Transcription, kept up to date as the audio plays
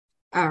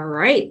All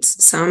right,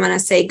 so I'm going to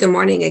say good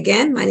morning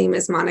again. My name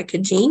is Monica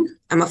Jean.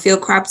 I'm a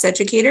field crops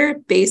educator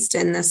based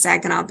in the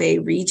Saginaw Bay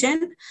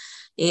region,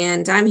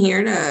 and I'm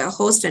here to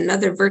host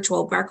another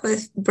virtual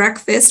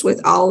breakfast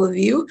with all of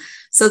you.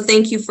 So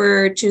thank you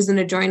for choosing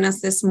to join us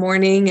this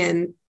morning,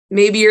 and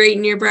maybe you're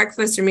eating your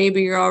breakfast or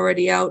maybe you're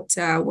already out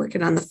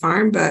working on the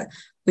farm, but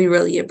we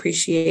really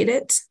appreciate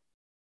it.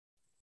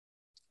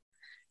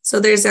 So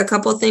there's a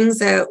couple things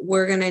that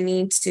we're going to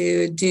need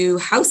to do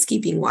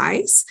housekeeping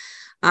wise.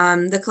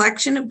 The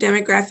collection of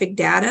demographic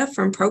data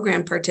from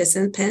program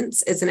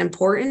participants is an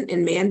important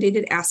and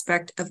mandated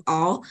aspect of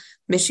all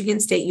Michigan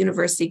State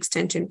University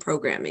Extension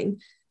programming.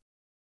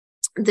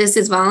 This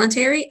is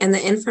voluntary, and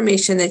the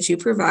information that you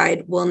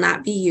provide will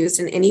not be used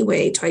in any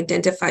way to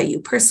identify you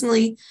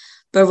personally,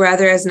 but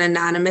rather as an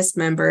anonymous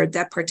member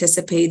that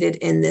participated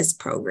in this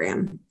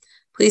program.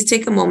 Please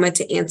take a moment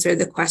to answer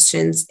the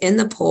questions in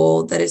the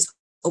poll that is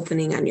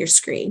opening on your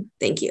screen.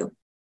 Thank you.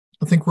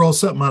 I think we're all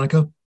set,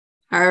 Monica.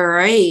 All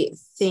right.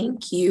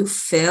 Thank you,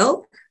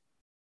 Phil.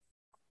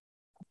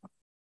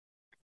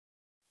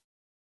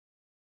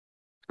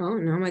 Oh,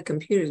 no, my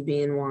computer's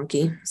being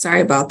wonky.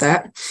 Sorry about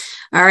that.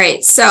 All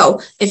right.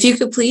 So if you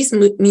could please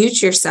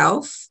mute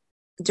yourself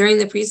during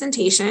the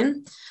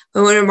presentation.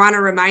 I want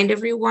to remind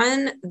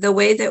everyone the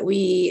way that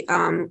we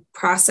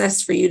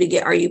process for you to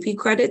get RUP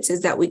credits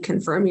is that we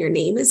confirm your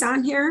name is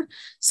on here.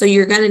 So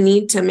you're going to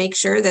need to make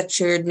sure that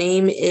your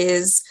name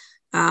is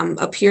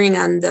appearing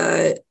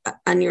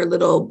on your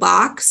little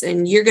box,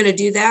 and you're going to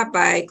do that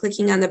by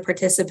clicking on the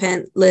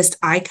participant list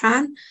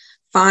icon,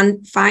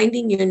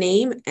 finding your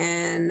name,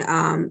 and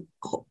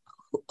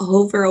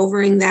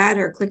hovering that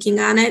or clicking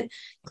on it,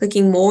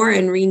 clicking more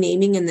and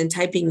renaming, and then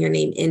typing your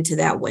name into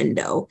that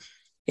window.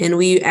 And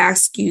we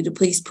ask you to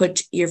please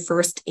put your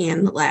first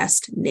and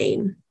last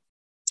name.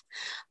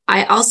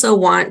 I also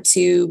want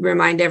to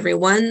remind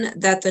everyone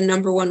that the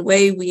number one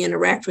way we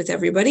interact with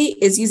everybody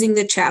is using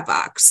the chat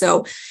box.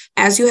 So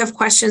as you have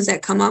questions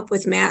that come up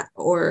with Matt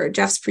or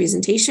Jeff's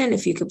presentation,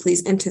 if you could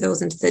please enter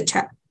those into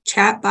the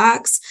chat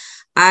box,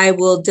 I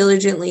will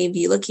diligently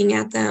be looking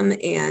at them,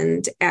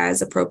 and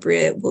as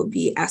appropriate, we'll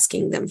be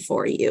asking them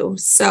for you.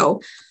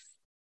 So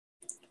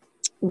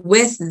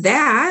with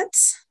that,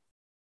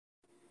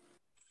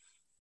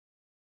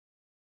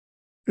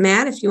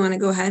 Matt, if you want to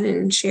go ahead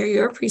and share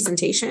your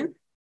presentation.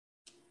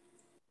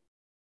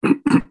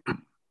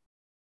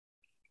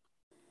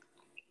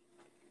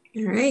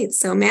 All right,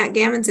 so Matt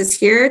Gammons is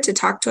here to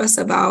talk to us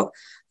about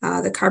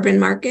the carbon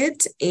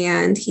market,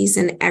 and he's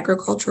an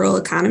agricultural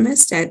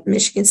economist at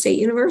Michigan State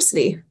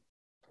University.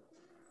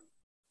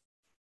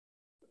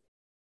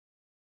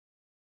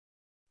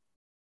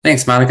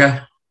 Thanks,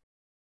 Monica.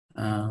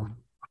 I'm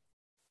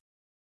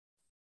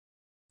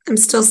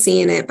still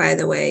seeing it, by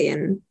the way,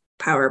 in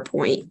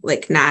PowerPoint,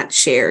 like not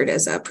shared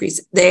as a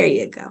preset. There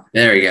you go.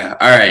 There we go.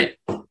 All right.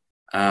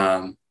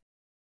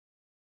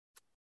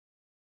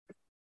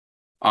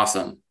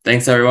 Awesome.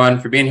 Thanks everyone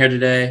for being here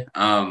today.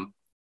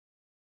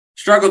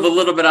 Struggled a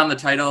little bit on the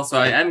title, so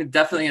I'm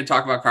definitely going to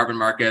talk about carbon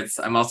markets.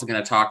 I'm also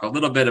going to talk a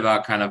little bit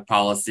about kind of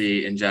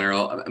policy in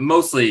general,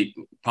 mostly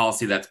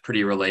policy that's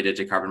pretty related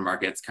to carbon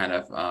markets, kind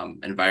of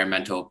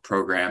environmental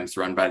programs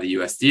run by the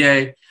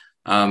USDA.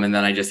 And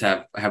then I just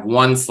have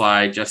one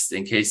slide just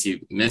in case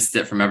you missed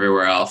it from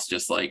everywhere else,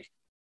 just like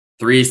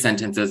 3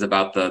 sentences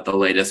about the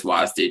latest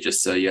WASDE,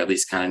 just so you at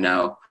least kind of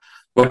know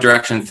what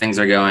direction things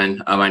are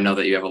going. I know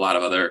that you have a lot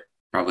of other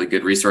probably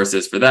good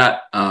resources for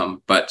that,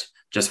 but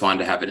just wanted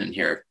to have it in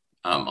here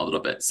a little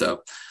bit.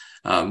 So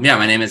yeah,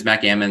 my name is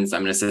Matt Gammons.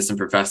 I'm an assistant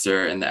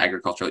professor in the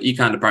agricultural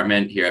econ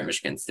department here at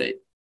Michigan State.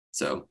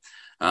 So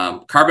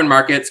carbon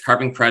markets,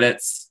 carbon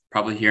credits,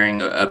 probably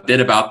hearing a bit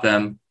about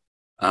them.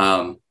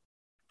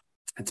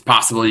 It's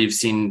possible you've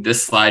seen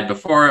this slide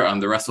before.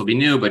 The rest will be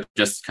new, but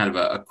just kind of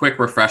a quick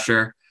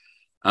refresher.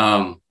 We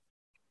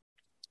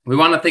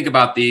want to think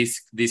about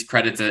these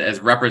credits as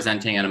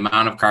representing an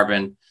amount of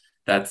carbon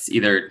that's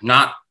either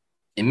not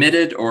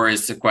emitted or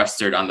is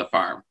sequestered on the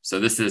farm. So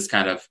this is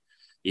kind of,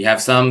 you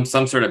have some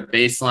sort of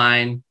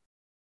baseline,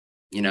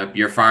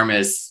 your farm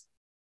is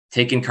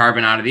taking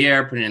carbon out of the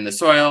air, putting it in the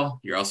soil.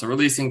 You're also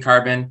releasing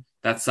carbon.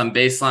 That's some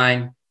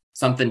baseline.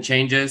 Something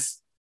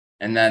changes,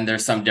 and then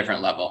there's some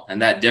different level.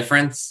 And that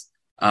difference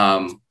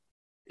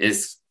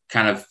is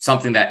kind of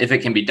something that, if it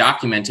can be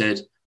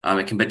documented,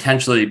 it can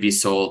potentially be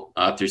sold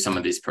through some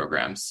of these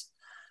programs.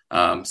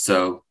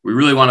 So we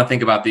really want to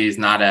think about these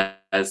not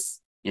as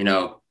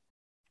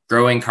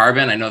growing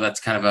carbon. I know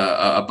that's kind of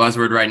a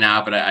buzzword right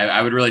now, but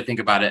I would really think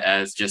about it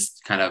as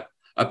just kind of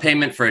a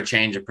payment for a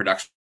change in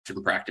production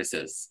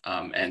practices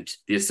and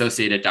the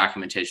associated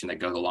documentation that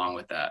goes along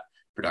with that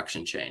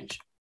production change.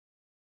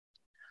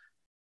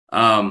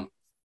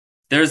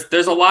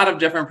 There's a lot of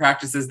different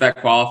practices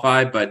that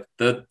qualify, but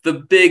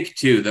the big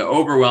two, the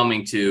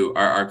overwhelming two,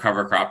 are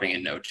cover cropping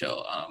and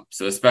no-till.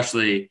 So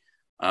especially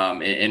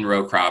in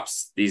row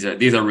crops, these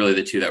are really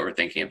the two that we're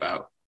thinking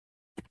about.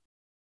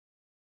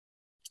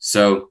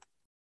 So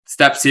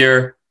steps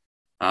here,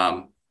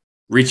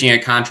 reaching a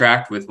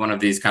contract with one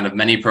of these kind of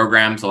many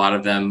programs. A lot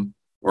of them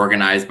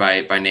organized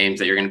by names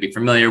that you're going to be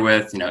familiar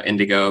with,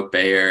 Indigo,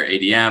 Bayer,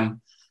 ADM,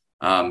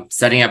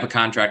 setting up a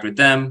contract with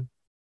them,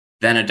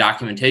 then a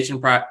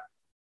documentation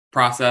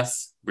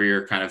process where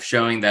you're kind of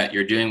showing that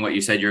you're doing what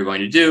you said you're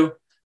going to do.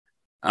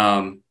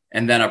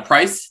 And then a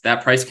price.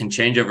 That price can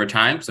change over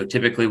time. So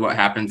typically what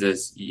happens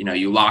is,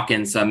 you lock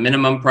in some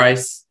minimum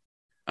price,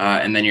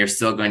 and then you're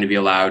still going to be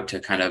allowed to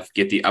kind of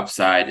get the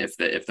upside if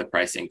the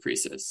price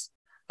increases.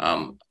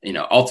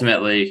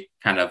 Ultimately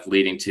kind of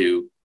leading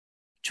to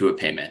a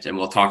payment. And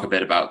we'll talk a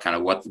bit about kind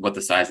of what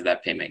the size of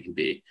that payment can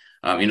be.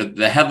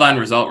 The headline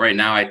result right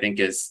now, I think,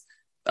 is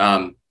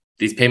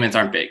these payments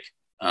aren't big.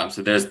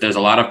 So there's a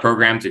lot of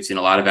programs. We've seen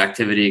a lot of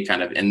activity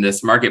kind of in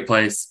this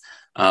marketplace.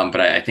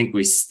 But I think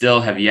we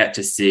still have yet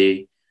to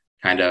see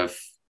kind of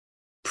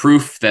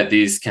proof that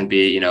these can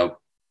be,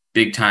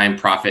 big time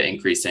profit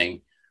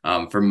increasing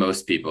for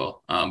most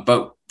people.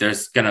 But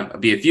there's going to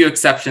be a few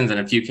exceptions and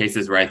a few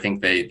cases where I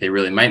think they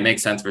really might make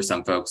sense for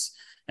some folks.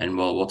 And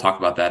we'll talk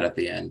about that at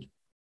the end.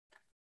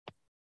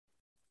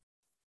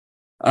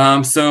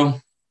 So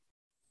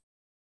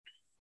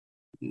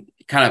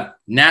kind of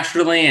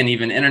nationally and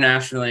even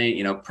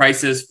internationally,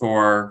 prices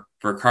for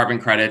carbon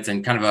credits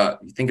and kind of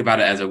think about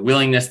it as a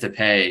willingness to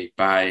pay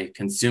by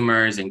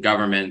consumers and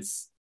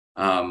governments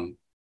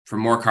for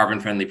more carbon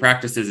friendly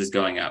practices is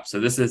going up. So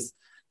this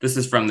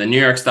is from the New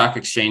York Stock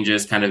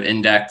Exchange's kind of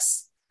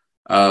index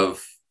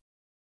of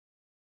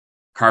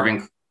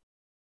carbon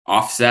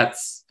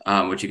offsets,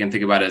 which you can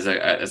think about as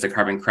a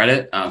carbon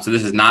credit. So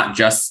this is not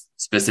just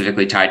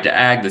specifically tied to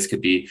ag. This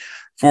could be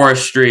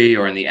forestry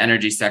or in the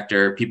energy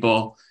sector.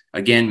 People,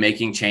 again,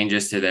 making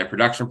changes to their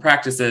production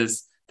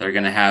practices. They're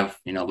going to have,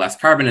 less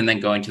carbon and then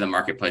going to the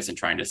marketplace and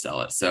trying to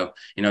sell it. So,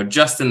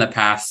 just in the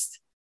past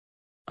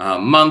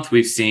month,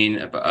 we've seen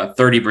a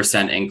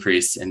 30%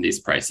 increase in these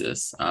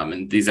prices.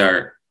 And these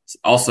are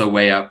also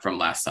way up from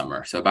last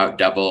summer. So about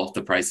double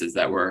the prices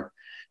that were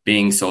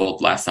being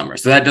sold last summer.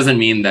 So that doesn't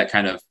mean that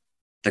kind of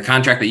the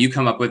contract that you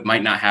come up with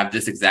might not have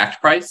this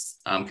exact price,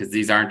 because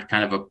these aren't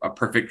kind of a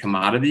perfect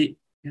commodity.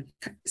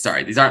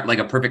 Sorry, these aren't like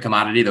a perfect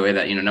commodity the way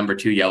that, number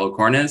 2 yellow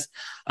corn is.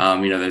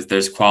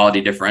 There's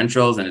quality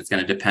differentials and it's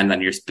going to depend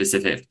on your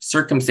specific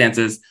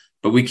circumstances.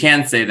 But we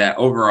can say that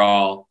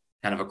overall,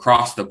 kind of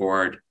across the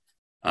board,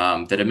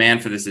 the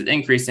demand for this is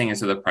increasing. And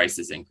so the price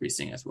is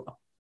increasing as well.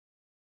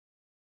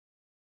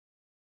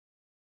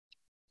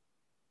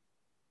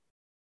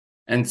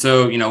 And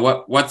so,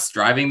 what's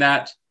driving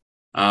that?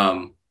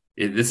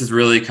 This is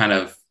really kind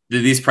of,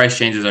 these price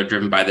changes are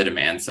driven by the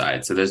demand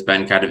side. So there's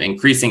been kind of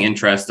increasing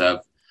interest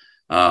of,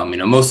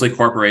 mostly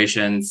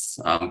corporations,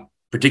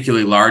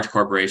 particularly large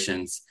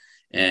corporations,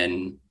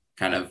 in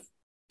kind of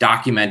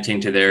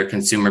documenting to their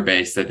consumer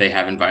base that they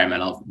have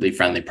environmentally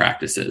friendly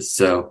practices.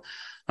 So,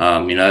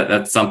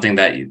 that's something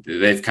that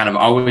they've kind of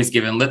always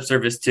given lip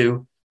service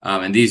to.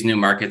 And these new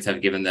markets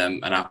have given them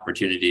an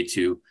opportunity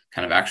to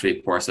kind of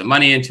actually pour some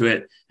money into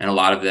it. And a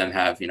lot of them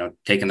have,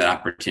 taken that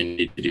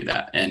opportunity to do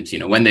that. And,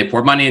 when they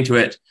pour money into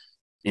it,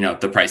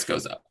 the price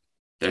goes up.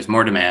 There's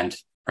more demand,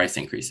 price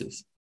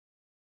increases.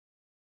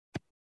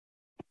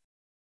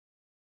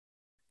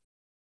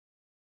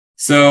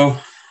 So,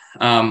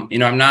 I'm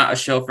not a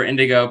shill for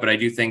Indigo, but I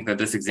do think that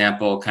this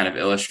example kind of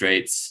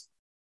illustrates,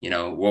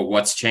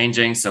 what's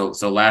changing. So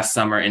last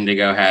summer,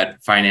 Indigo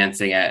had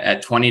financing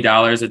at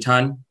 $20 a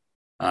ton.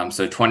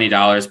 So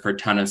 $20 per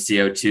ton of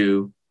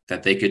CO2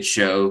 that they could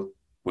show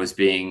was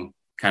being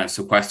kind of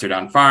sequestered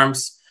on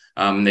farms.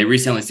 They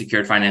recently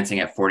secured financing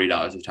at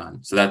 $40 a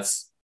ton. So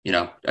that's,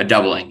 a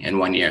doubling in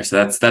 1 year.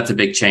 So that's a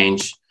big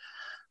change.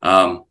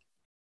 I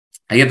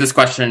get this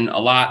question a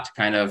lot,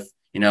 kind of,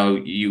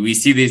 we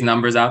see these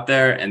numbers out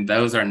there and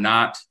those are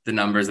not the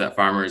numbers that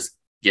farmers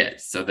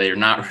get. So they're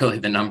not really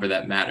the number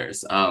that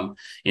matters.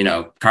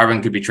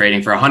 Carbon could be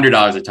trading for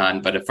 $100 a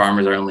ton, but if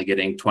farmers are only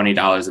getting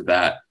 $20 of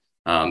that,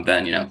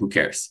 then, who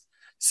cares?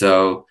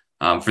 So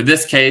for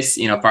this case,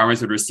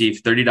 farmers would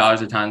receive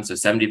 $30 a ton, so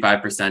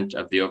 75%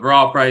 of the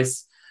overall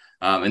price.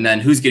 And then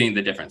who's getting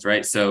the difference,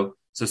 right? So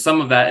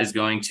some of that is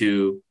going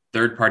to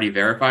third-party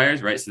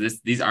verifiers, right? So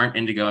these aren't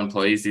Indigo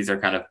employees. These are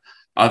kind of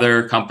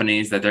other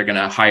companies that they're going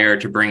to hire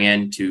to bring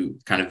in to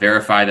kind of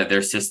verify that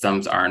their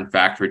systems are in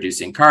fact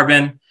reducing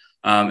carbon.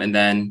 And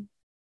then,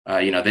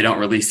 they don't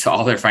release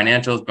all their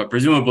financials, but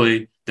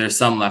presumably there's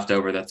some left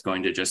over that's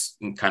going to just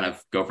kind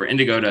of go for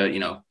Indigo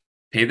to,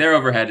 pay their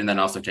overhead and then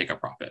also take a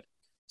profit.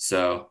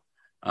 So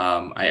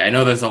I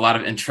know there's a lot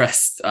of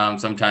interest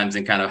sometimes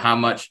in kind of how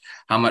much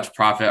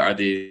profit are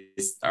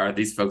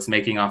these folks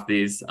making off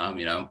these.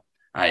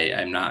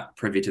 I'm not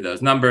privy to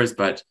those numbers,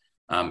 but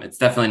it's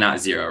definitely not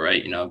zero,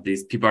 right?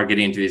 These people are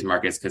getting into these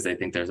markets because they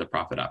think there's a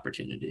profit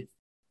opportunity.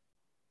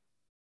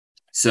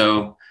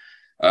 So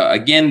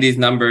again, these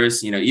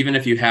numbers, even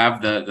if you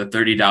have the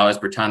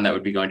 $30 per ton that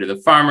would be going to the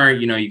farmer,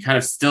 you kind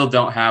of still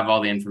don't have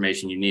all the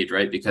information you need,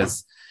 right?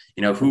 Because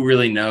who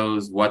really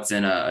knows what's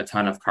in a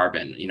ton of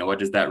carbon? What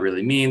does that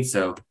really mean?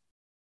 So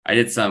I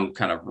did some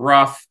kind of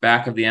rough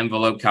back of the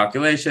envelope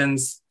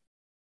calculations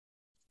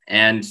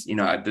and,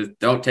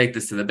 don't take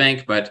this to the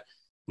bank, but,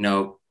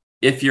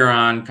 if you're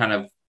on kind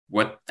of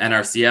what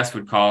NRCS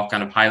would call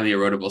kind of highly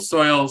erodible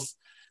soils.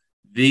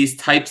 These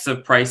types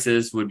of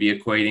prices would be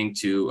equating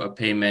to a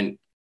payment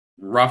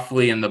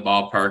roughly in the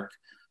ballpark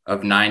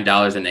of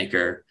 $9 an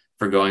acre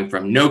for going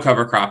from no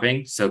cover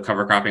cropping. So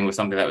cover cropping was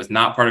something that was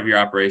not part of your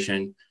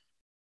operation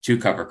to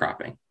cover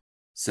cropping.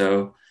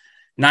 So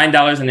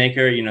 $9 an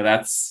acre,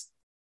 that's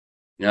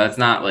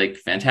not like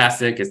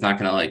fantastic. It's not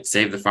going to like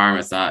save the farm.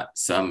 It's not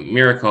some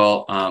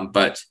miracle.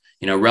 But,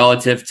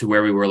 relative to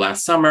where we were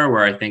last summer,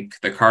 where I think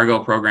the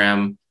Cargill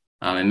program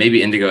and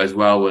maybe Indigo as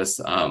well was,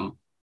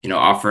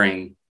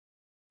 offering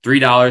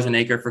 $3 an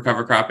acre for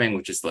cover cropping,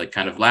 which is like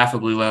kind of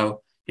laughably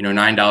low.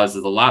 $9 is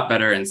a lot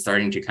better and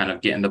starting to kind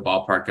of get in the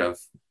ballpark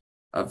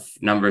of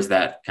numbers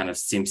that kind of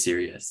seem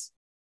serious.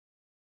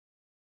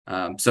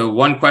 So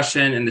one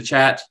question in the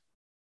chat,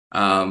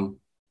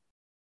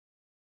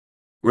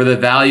 were the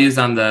values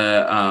on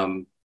the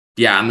on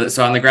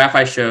the graph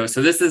I show.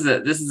 So this is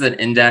an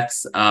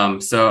index.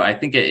 So I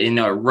think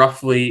it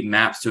roughly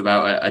maps to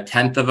about a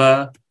tenth of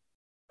a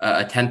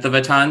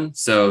ton.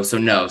 So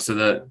no.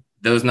 So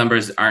those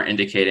numbers aren't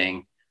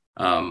indicating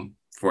 $4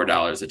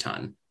 a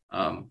ton.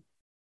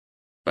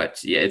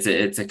 But yeah,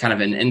 it's a kind of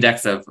an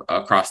index of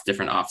across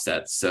different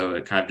offsets. So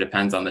it kind of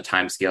depends on the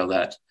time scale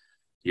that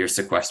you're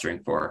sequestering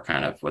for,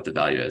 kind of what the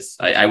value is.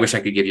 I wish I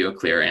could give you a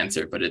clear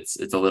answer, but it's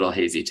a little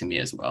hazy to me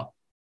as well.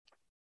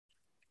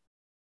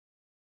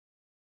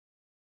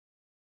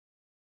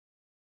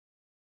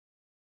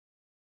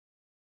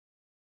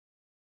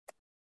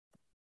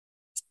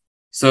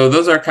 So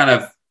those are kind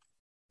of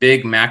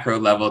big macro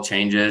level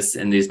changes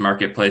in these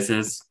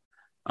marketplaces.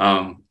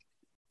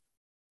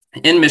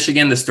 In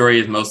Michigan, the story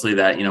is mostly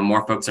that,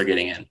 more folks are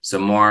getting in. So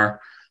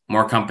more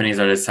companies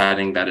are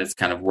deciding that it's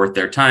kind of worth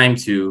their time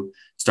to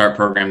start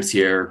programs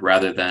here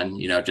rather than,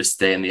 just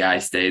stay in the I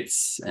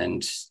states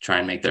and try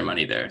and make their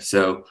money there.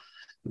 So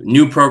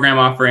new program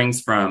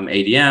offerings from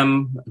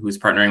ADM, who's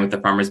partnering with the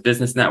Farmers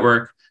Business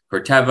Network,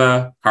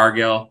 Corteva,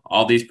 Cargill,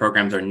 all these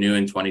programs are new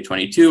in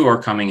 2022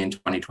 or coming in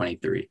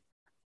 2023.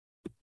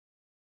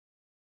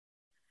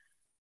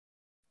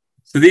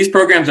 So these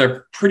programs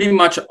are pretty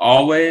much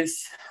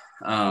always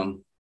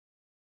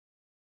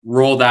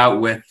rolled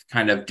out with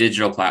kind of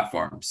digital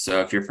platforms.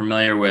 So if you're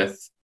familiar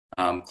with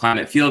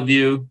Climate Field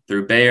View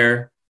through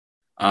Bayer,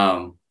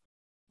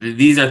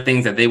 these are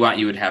things that they want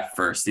you would have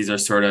first. These are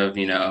sort of,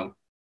 you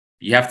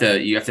have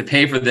to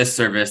pay for this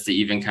service to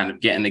even kind of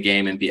get in the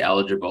game and be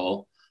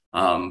eligible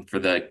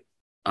for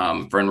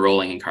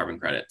enrolling in carbon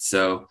credits.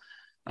 So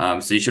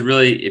you should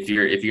really, if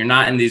you're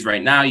not in these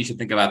right now, you should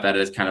think about that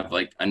as kind of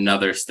like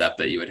another step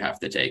that you would have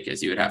to take,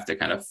 is you would have to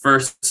kind of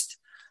first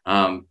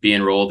be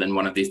enrolled in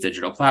one of these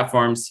digital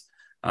platforms,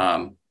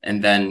 and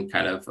then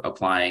kind of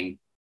applying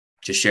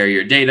to share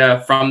your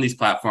data from these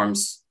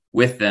platforms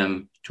with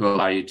them to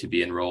allow you to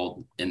be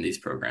enrolled in these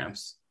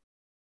programs.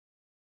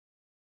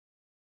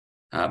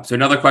 So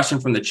another question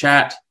from the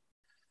chat,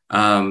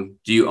 do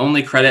you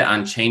only credit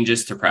on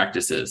changes to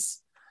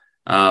practices?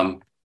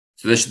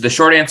 So the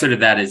short answer to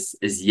that is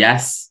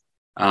yes.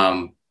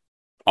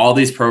 All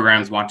these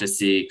programs want to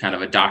see kind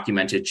of a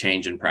documented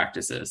change in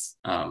practices.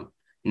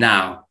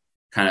 Now,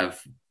 kind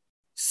of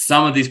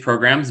some of these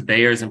programs,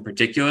 Bayer's in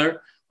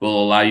particular,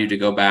 will allow you to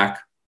go back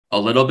a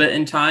little bit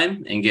in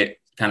time and get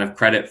kind of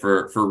credit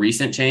for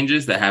recent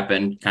changes that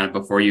happened kind of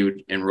before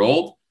you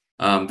enrolled.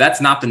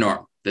 That's not the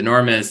norm. The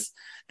norm is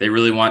they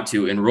really want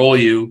to enroll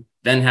you,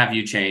 then have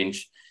you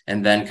change,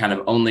 and then kind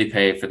of only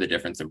pay for the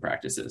difference in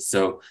practices.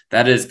 So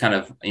that is kind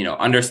of,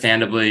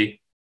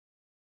 understandably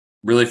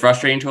really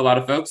frustrating to a lot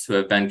of folks who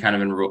have been kind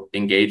of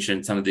engaged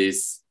in some of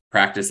these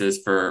practices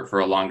for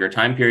a longer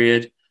time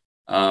period.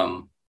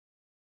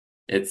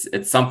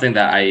 It's something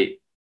that I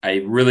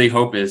really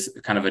hope is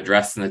kind of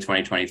addressed in the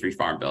 2023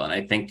 Farm Bill. And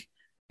I think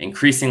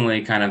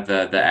increasingly kind of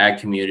the ag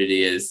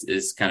community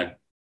is kind of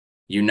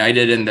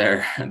united in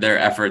their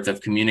efforts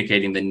of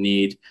communicating the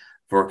need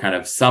for kind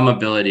of some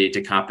ability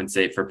to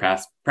compensate for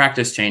past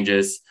practice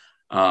changes,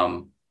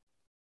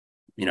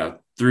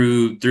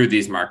 through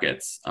these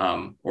markets,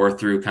 or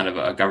through kind of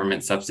a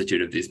government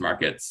substitute of these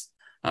markets.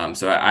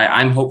 So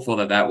I'm hopeful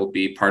that will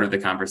be part of the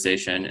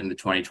conversation in the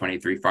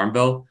 2023 Farm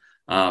Bill,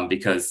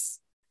 because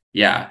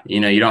you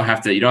don't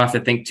have to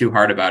think too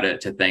hard about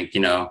it to think,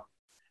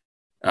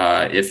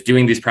 if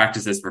doing these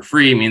practices for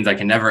free means I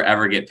can never,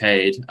 ever get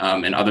paid,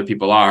 and other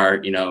people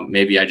are,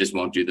 maybe I just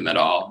won't do them at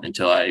all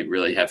until I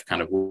really have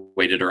kind of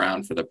waited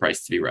around for the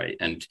price to be right.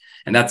 And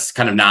that's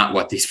kind of not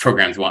what these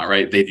programs want,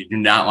 right? They do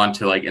not want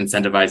to like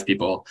incentivize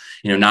people,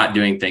 not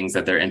doing things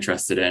that they're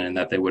interested in and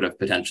that they would have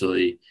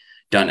potentially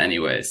done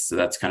anyways. So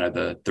that's kind of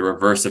the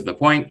reverse of the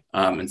point.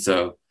 And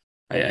so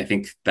I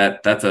think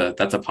that's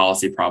a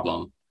policy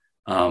problem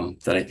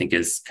that I think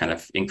is kind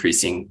of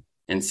increasing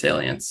in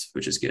salience,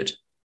 which is good.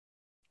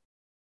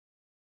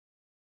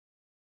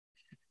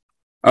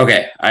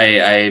 Okay,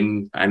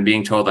 I'm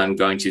being told I'm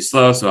going too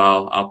slow, so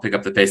I'll pick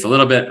up the pace a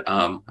little bit.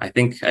 I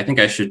think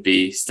I should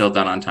be still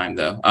done on time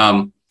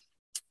though.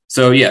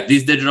 So yeah,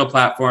 these digital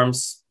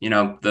platforms,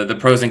 the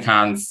pros and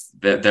cons,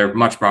 they're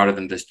much broader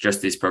than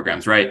just these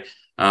programs, right?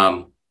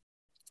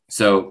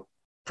 So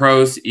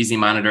pros, easy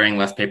monitoring,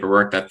 less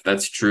paperwork.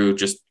 That's true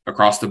just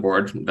across the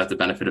board. That's the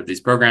benefit of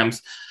these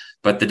programs.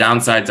 But the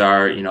downsides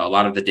are, a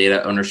lot of the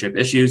data ownership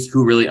issues.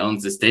 Who really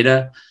owns this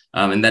data?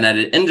 And then at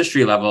an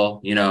industry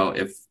level,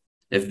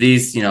 if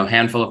these,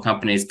 handful of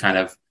companies kind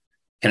of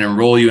can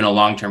enroll you in a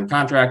long-term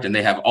contract and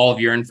they have all of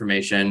your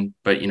information,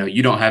 but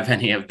you don't have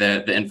any of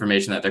the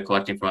information that they're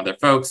collecting from other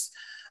folks,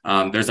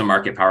 there's a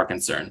market power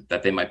concern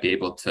that they might be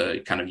able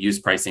to kind of use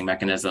pricing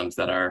mechanisms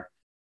that are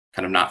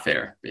kind of not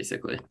fair,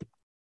 basically.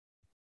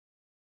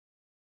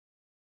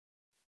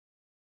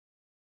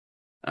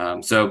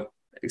 So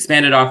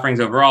expanded offerings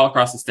overall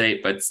across the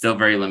state, but still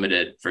very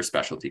limited for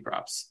specialty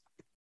crops.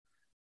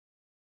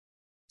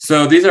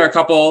 So these are a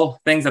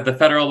couple things at the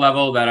federal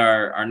level that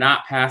are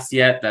not passed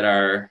yet, that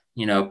are,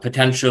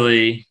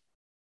 potentially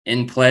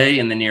in play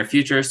in the near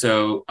future.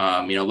 So,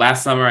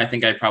 last summer, I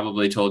think I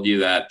probably told you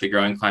that the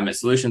Growing Climate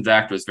Solutions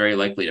Act was very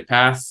likely to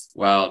pass.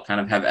 Well,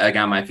 kind of have egg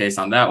on my face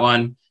on that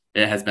one.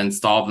 It has been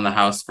stalled in the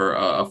House for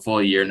a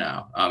full year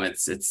now.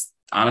 It's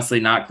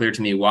honestly not clear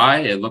to me why.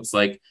 It looks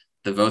like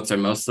the votes are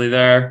mostly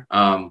there.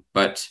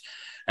 But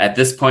at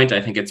this point,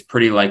 I think it's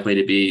pretty likely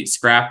to be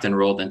scrapped and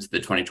rolled into the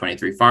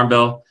 2023 Farm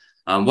Bill.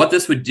 What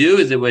this would do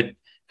is it would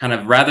kind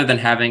of, rather than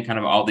having kind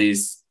of all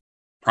these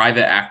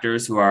private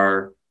actors who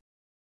are,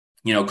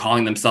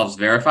 calling themselves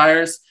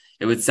verifiers,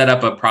 it would set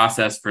up a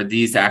process for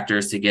these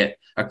actors to get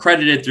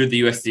accredited through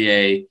the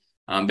USDA,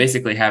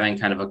 basically having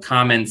kind of a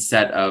common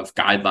set of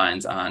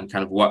guidelines on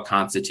kind of what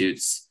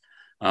constitutes,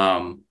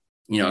 a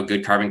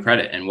good carbon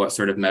credit and what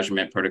sort of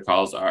measurement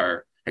protocols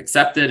are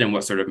accepted and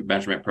what sort of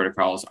measurement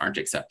protocols aren't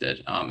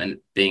accepted, and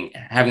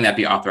having that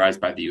be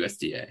authorized by the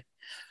USDA.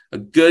 A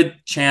good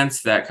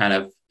chance that kind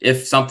of,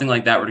 if something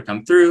like that were to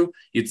come through,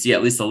 you'd see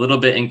at least a little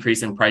bit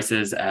increase in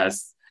prices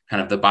as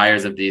kind of the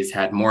buyers of these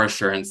had more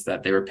assurance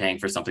that they were paying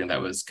for something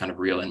that was kind of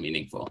real and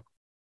meaningful.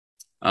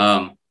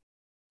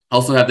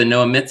 Also have the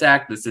No Emits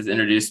Act. This is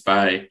introduced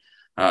by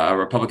a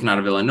Republican out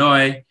of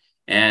Illinois.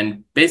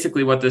 And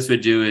basically what this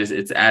would do is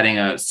it's adding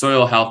a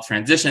soil health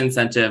transition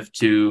incentive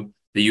to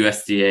the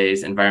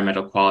USDA's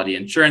Environmental Quality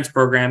Insurance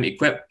Program,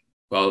 EQIP.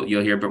 Well,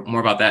 you'll hear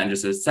more about that in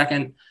just a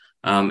second.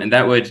 And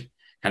that would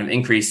kind of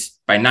increase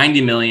by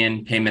 90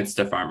 million payments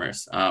to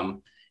farmers.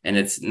 And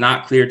it's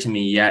not clear to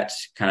me yet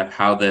kind of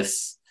how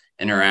this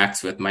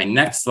interacts with my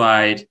next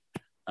slide,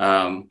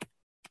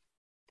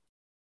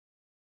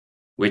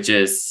 which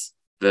is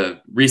the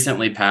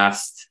recently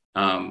passed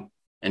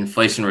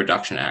Inflation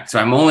Reduction Act. So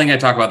I'm only going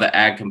to talk about the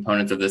ag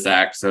components of this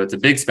act. So it's a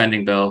big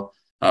spending bill,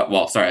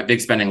 a big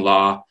spending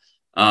law.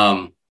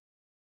 And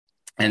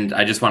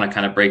I just want to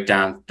kind of break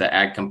down the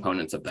ag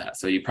components of that.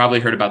 So you probably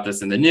heard about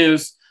this in the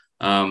news.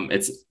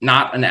 It's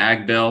not an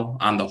ag bill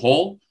on the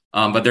whole,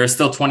 but there's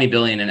still 20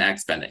 billion in ag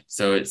spending.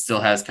 So it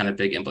still has kind of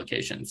big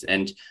implications.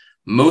 And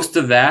most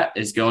of that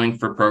is going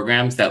for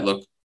programs that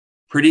look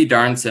pretty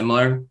darn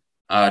similar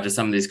to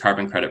some of these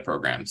carbon credit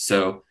programs.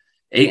 So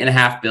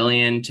 $8.5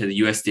 billion to the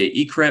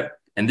USDA EQIP.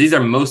 And these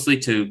are mostly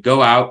to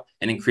go out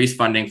and increase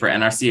funding for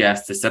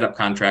NRCS to set up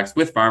contracts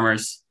with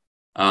farmers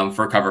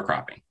for cover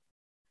cropping.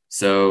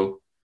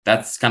 So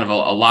that's kind of a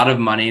lot of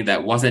money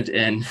that wasn't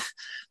in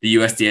the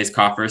USDA's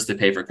coffers to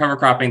pay for cover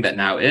cropping that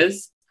now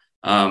is.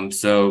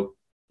 So,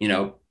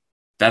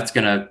 that's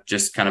going to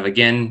just kind of,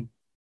 again,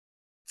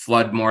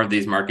 flood more of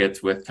these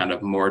markets with kind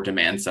of more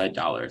demand side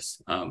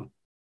dollars.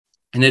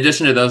 In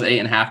addition to those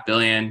 $8.5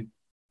 billion,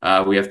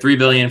 we have $3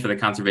 billion for the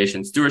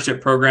Conservation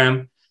Stewardship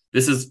Program.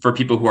 This is for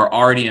people who are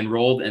already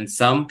enrolled in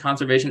some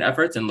conservation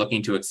efforts and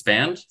looking to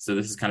expand. So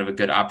this is kind of a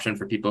good option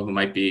for people who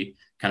might be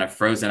kind of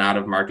frozen out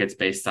of markets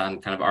based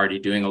on kind of already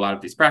doing a lot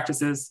of these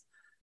practices.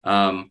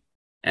 And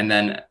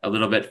then a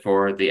little bit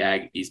for the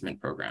Ag Easement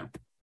Program.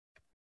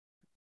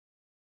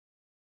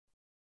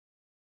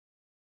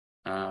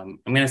 I'm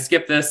going to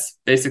skip this.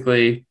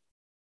 Basically,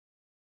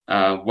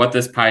 what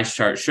this pie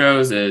chart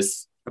shows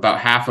is about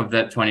half of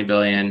that 20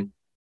 billion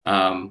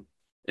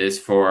is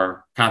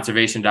for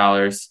conservation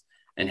dollars,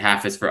 and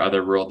half is for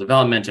other rural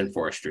development and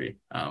forestry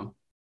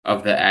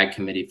of the Ag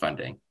Committee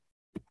funding.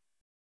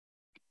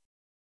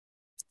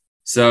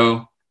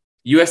 So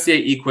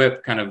USDA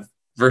EQIP kind of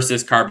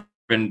versus private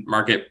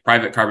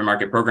carbon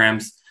market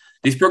programs.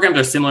 These programs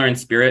are similar in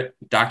spirit,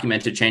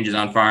 documented changes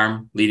on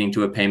farm leading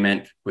to a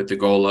payment with the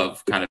goal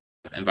of kind of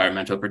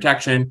environmental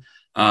protection.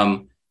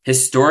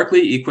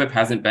 Historically, EQIP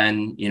hasn't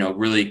been,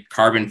 really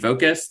carbon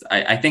focused.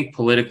 I think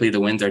politically the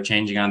winds are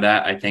changing on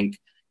that. I think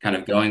kind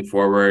of going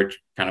forward,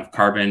 kind of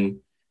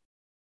carbon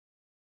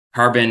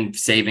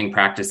saving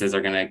practices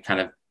are going to kind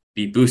of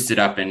be boosted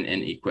up in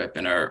EQIP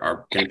and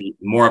are going to be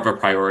more of a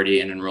priority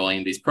in enrolling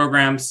in these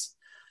programs.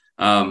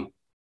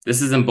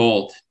 This is in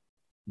bold.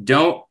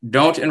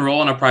 Don't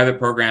enroll in a private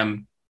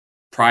program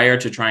prior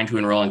to trying to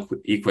enroll in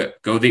EQIP.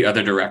 Go the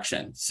other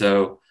direction.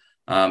 So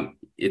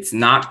it's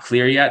not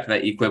clear yet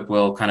that EQIP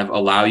will kind of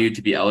allow you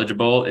to be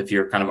eligible if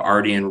you're kind of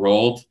already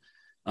enrolled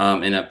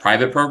in a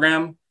private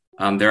program.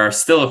 There are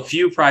still a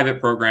few private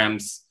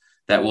programs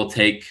that will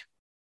take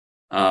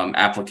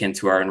applicants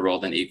who are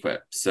enrolled in EQIP.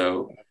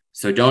 So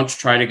don't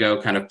try to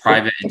go kind of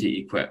private into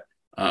EQIP.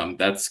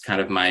 That's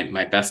kind of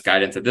my best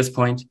guidance at this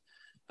point.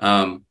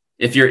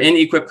 If you're in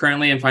EQIP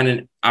currently and find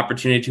an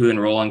opportunity to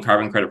enroll in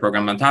carbon credit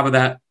program on top of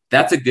that,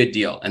 that's a good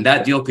deal. And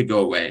that deal could go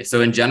away. So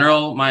in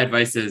general, my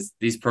advice is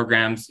these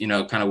programs,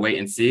 kind of wait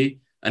and see.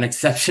 An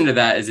exception to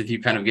that is if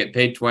you kind of get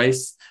paid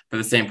twice for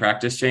the same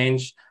practice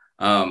change,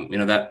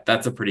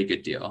 that's a pretty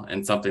good deal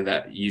and something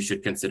that you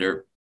should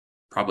consider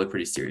probably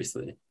pretty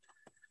seriously.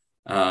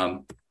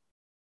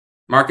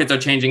 Markets are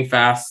changing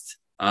fast.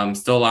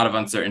 Still a lot of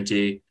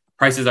uncertainty.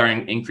 Prices are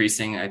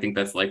increasing. I think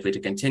that's likely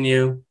to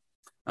continue.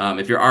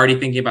 If you're already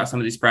thinking about some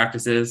of these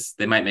practices,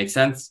 they might make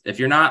sense. If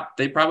you're not,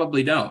 they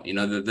probably don't.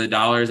 The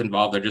dollars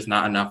involved are just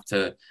not enough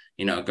to,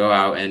 go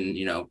out and,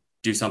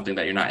 do something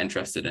that you're not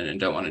interested in and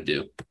don't want to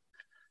do.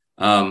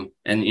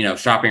 And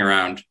shopping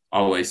around,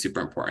 always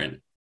super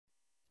important.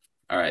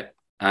 All right.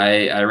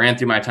 I ran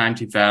through my time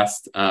too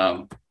fast.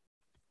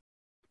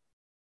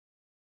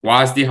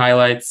 WASDE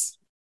highlights,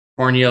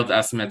 corn yield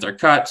estimates are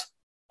cut.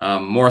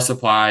 More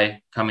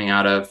supply coming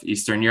out of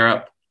Eastern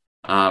Europe.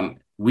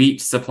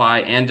 Wheat supply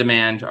and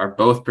demand are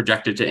both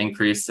projected to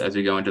increase as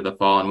we go into the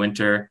fall and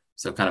winter.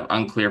 So kind of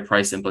unclear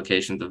price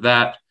implications of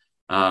that.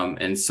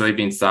 And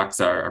soybean stocks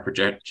are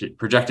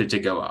projected to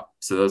go up.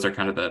 So those are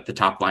kind of the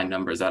top line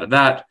numbers out of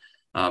that.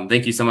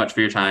 Thank you so much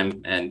for your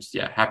time. And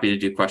happy to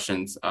do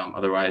questions.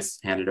 Otherwise,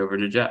 hand it over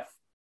to Jeff.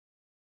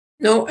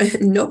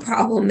 No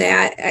problem,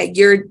 Matt.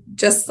 You're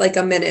just like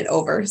a minute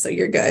over, so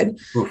you're good.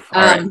 Oof,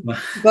 right.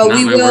 But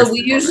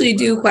we usually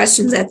do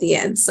questions at the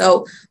end.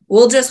 So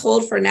we'll just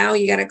hold for now.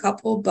 You got a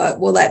couple, but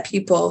we'll let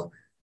people,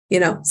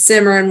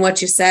 simmer in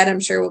what you said. I'm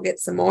sure we'll get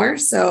some more.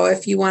 So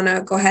if you want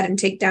to go ahead and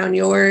take down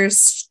your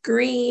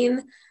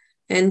screen,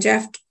 and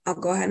Jeff, I'll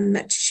go ahead and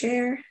let you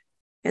share,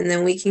 and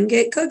then we can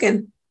get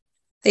cooking.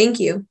 Thank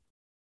you.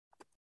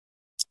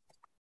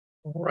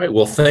 All right.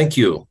 Well, thank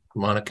you,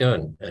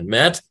 Monica and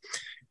Matt.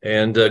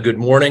 And good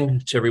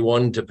morning to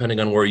everyone, depending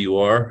on where you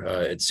are.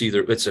 It's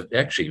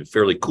actually a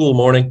fairly cool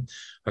morning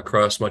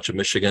across much of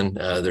Michigan.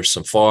 There's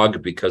some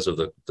fog because of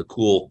the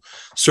cool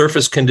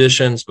surface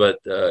conditions, but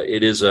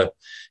it is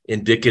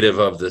indicative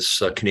of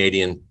this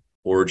Canadian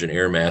origin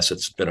air mass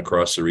that's been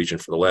across the region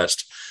for the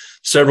last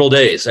several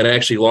days, and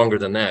actually longer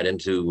than that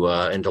into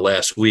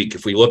last week.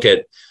 If we look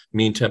at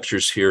mean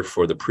temperatures here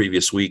for the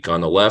previous week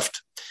on the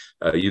left,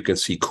 you can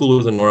see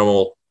cooler than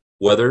normal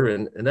weather,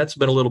 and that's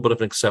been a little bit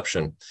of an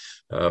exception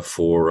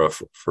for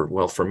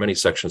many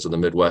sections of the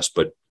Midwest,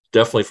 but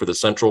definitely for the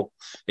central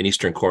and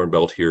eastern Corn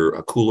Belt here,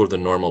 a cooler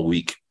than normal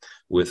week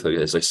with,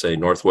 as I say,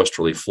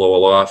 northwesterly flow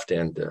aloft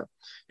and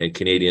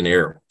Canadian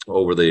air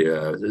over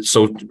the.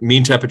 So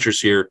mean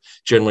temperatures here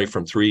generally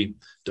from 3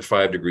 to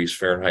 5 degrees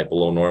Fahrenheit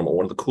below normal.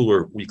 One of the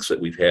cooler weeks that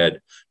we've had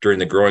during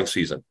the growing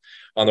season.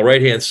 On the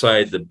right-hand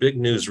side, the big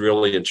news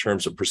really in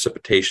terms of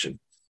precipitation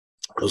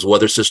was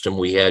weather system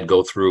we had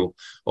go through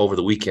over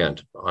the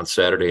weekend on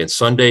Saturday and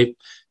Sunday.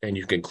 And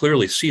you can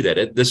clearly see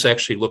that this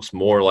actually looks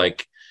more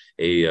like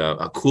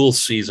a cool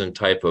season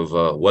type of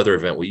weather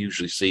event. We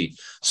usually see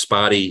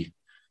spotty,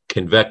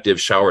 convective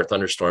shower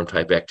thunderstorm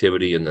type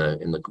activity in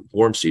the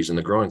warm season.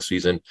 The growing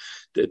season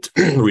that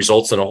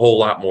results in a whole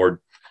lot more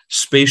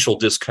spatial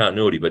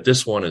discontinuity. But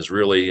this one is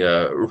really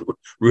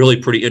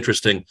pretty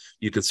interesting.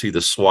 You can see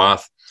the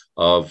swath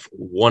of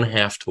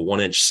 1/2 to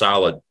 1 inch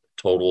solid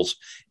totals,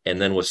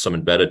 and then with some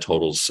embedded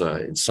totals,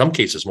 in some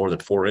cases more than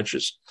 4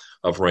 inches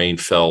of rain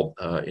fell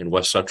in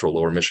west central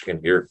lower Michigan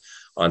here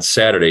on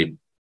Saturday.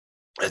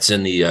 That's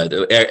in the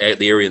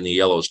area in the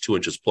yellow is 2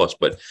 inches plus,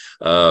 but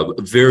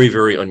very,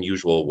 very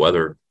unusual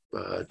weather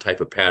type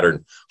of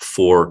pattern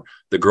for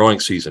the growing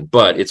season.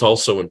 But it's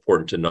also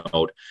important to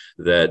note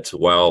that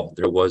while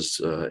there was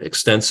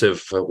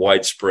extensive,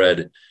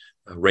 widespread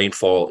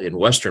rainfall in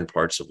western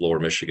parts of lower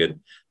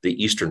Michigan,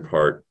 the eastern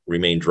part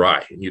remained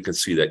dry. And you can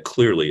see that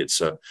clearly.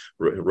 It's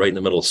right in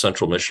the middle of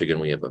central Michigan.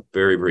 We have a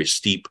very, very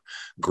steep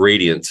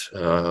gradient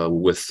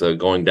with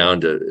going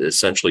down to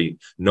essentially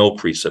no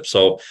precip.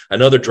 So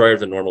another drier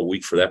than normal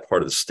week for that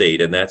part of the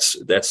state. And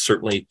that's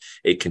certainly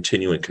a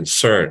continuing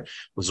concern.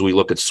 As we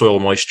look at soil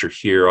moisture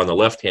here on the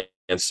left-hand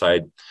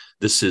side,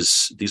 this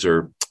is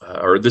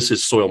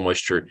soil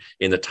moisture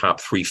in the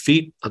top 3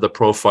 feet of the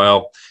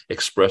profile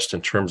expressed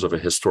in terms of a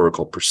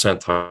historical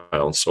percentile.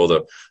 And so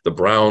the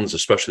browns,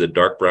 especially the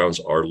dark browns,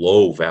 are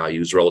low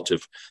values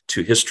relative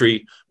to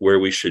history, where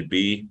we should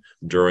be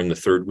during the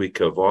 3rd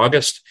week of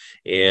August.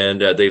 And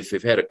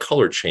they've had a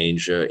color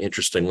change,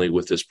 interestingly,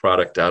 with this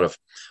product out of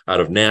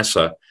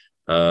NASA.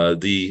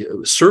 The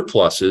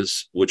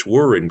surpluses, which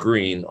were in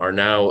green, are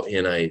now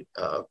in a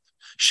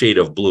shade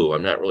of blue.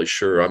 I'm not really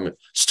sure. I'm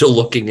still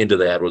looking into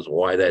that, was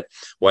why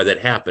that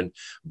happened.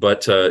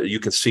 But you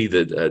can see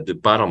that the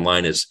bottom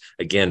line is,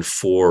 again,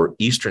 for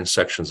eastern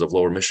sections of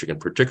lower Michigan,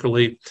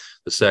 particularly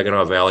the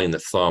Saginaw Valley and the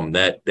Thumb,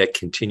 that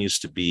continues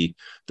to be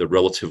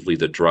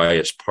the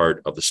driest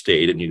part of the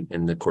state.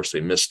 And of course,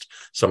 they missed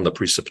some of the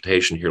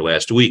precipitation here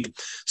last week.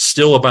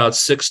 Still about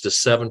 6 to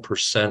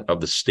 7%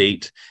 of the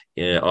state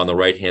on the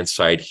right-hand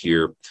side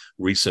here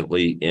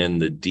recently in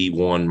the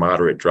D1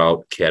 moderate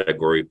drought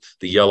category.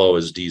 The yellow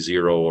is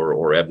D0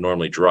 or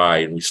abnormally dry,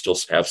 and we still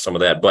have some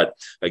of that. But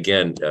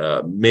again,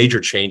 major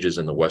changes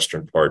in the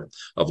western part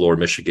of lower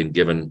Michigan,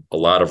 given a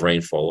lot of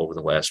rainfall over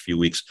the last few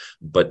weeks,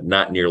 but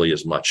not nearly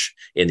as much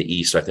in the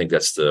east. I think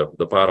that's the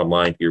bottom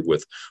line here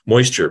with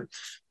moisture.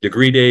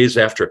 Degree days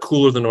after a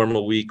cooler than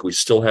normal week, we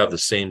still have the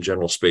same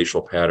general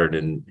spatial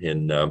pattern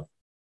in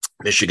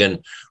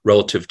Michigan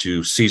relative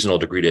to seasonal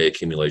degree day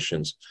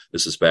accumulations.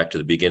 This is back to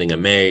the beginning of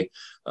May.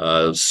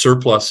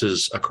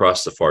 Surpluses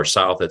across the far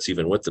south, that's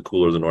even with the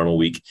cooler than normal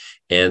week,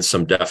 and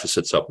some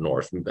deficits up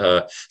north.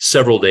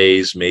 Several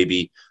days,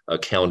 maybe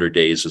calendar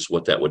days is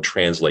what that would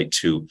translate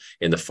to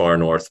in the far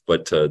north.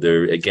 But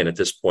there again, at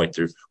this point,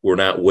 we're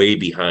not way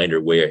behind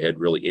or way ahead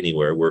really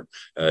anywhere. We're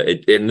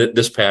in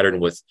this pattern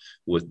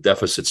with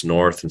deficits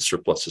north and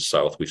surpluses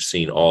south. We've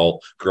seen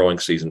all growing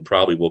season,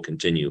 probably will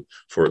continue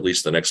for at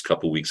least the next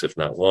couple of weeks, if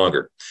not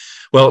longer.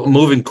 Well,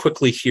 moving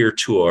quickly here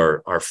to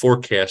our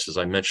forecast, as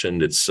I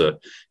mentioned, it's a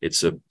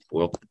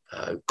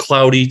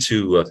cloudy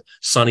to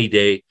sunny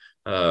day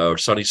or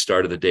sunny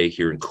start of the day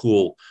here and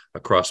cool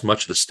across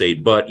much of the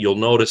state. But you'll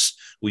notice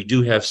we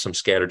do have some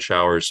scattered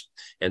showers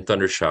and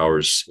thunder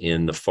showers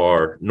in the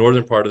far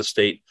northern part of the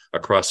state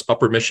across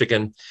upper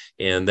Michigan,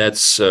 and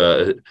that's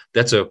a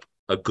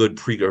good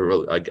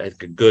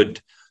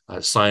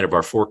sign of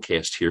our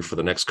forecast here for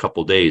the next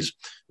couple of days.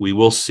 We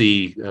will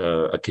see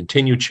a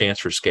continued chance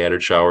for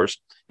scattered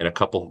showers and a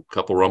couple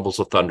rumbles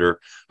of thunder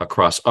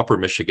across upper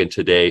Michigan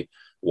today,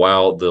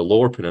 while the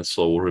lower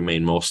peninsula will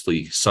remain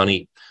mostly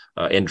sunny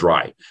and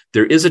dry.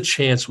 There is a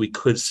chance we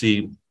could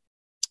see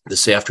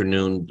this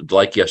afternoon,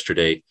 like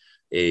yesterday,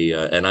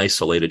 an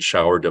isolated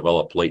shower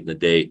develop late in the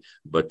day,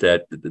 but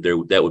that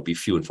would be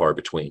few and far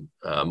between.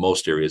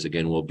 Most areas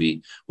again will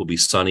be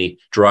sunny,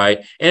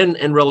 dry,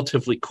 and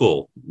relatively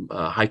cool.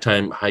 High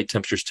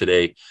temperatures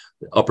today,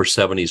 upper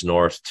 70s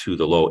north to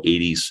the low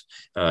 80s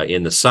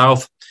in the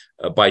south.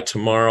 By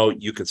tomorrow,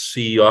 you can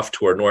see off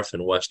to our north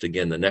and west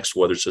again the next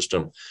weather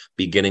system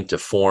beginning to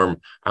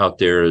form out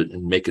there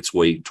and make its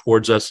way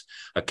towards us.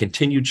 A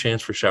continued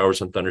chance for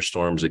showers and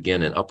thunderstorms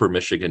again in upper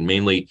Michigan,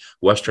 mainly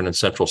western and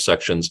central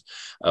sections,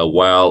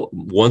 while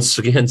once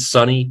again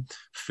sunny,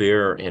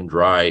 fair, and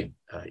dry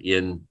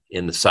in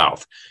the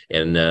south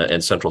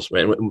and central,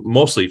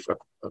 mostly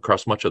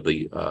across much of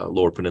the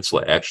lower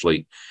peninsula,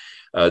 actually.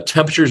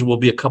 Temperatures will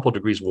be a couple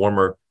degrees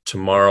warmer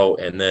tomorrow,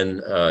 and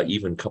then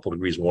even a couple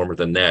degrees warmer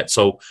than that.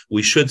 So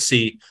we should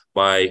see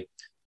by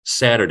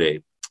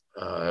Saturday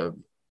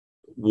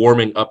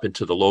warming up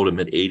into the low to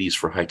mid 80s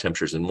for high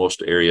temperatures in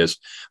most areas.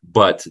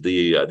 But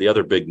the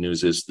other big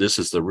news is this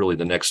is really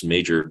the next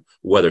major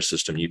weather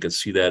system. You can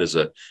see that as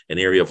an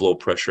area of low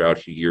pressure out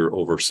here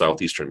over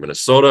southeastern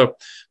Minnesota,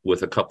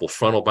 with a couple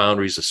frontal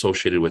boundaries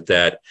associated with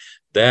that.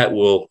 That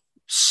will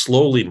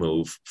slowly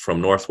move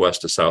from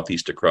northwest to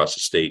southeast across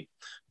the state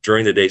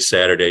during the day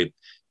Saturday,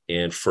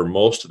 and for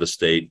most of the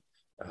state,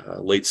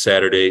 late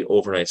Saturday,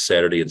 overnight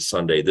Saturday, and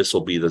Sunday. This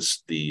will be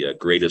the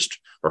greatest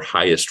or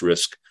highest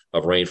risk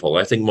of rainfall.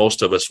 I think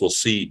most of us will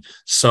see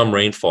some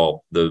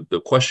rainfall.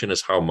 The question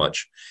is how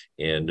much,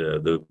 and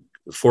the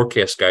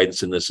forecast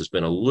guidance in this has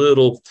been a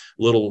little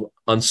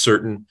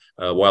uncertain.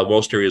 While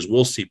most areas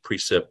will see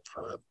precip,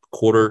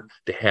 quarter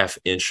to half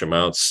inch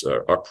amounts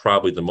are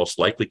probably the most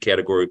likely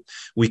category.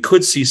 We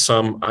could see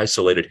some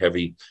isolated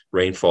heavy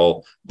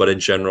rainfall, but in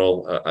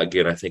general,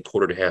 again, I think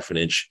quarter to half an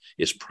inch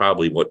is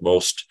probably what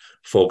most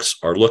folks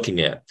are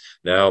looking at.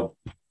 Now,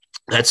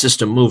 that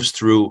system moves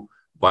through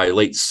by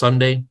late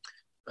Sunday,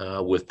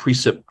 with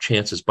precip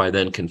chances by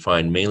then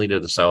confined mainly to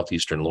the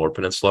southeastern lower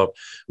peninsula.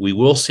 We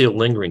will see a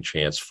lingering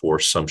chance for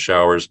some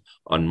showers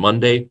on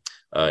Monday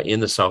in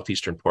the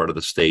southeastern part of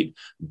the state,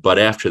 but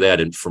after that,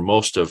 and for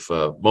most of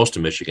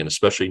Michigan,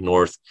 especially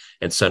north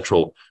and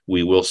central,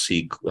 we will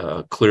see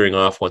clearing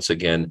off once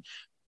again,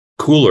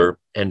 cooler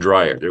and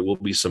drier. There will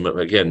be some,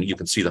 again, you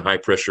can see the high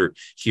pressure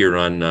here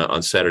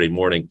on Saturday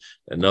morning,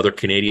 another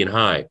Canadian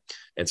high,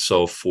 and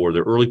so for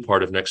the early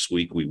part of next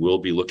week, we will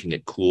be looking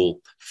at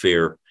cool,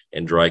 fair,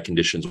 and dry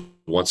conditions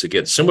once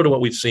again, similar to what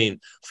we've seen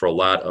for a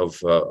lot of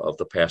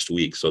the past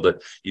week. So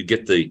that you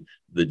get the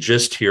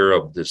gist here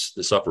of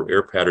this upper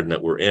air pattern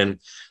that we're in.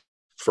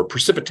 For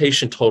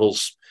precipitation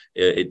totals,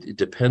 it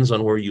depends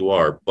on where you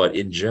are, but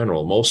in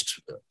general, most,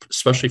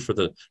 especially for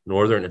the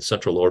northern and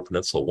central lower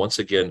peninsula, once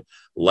again,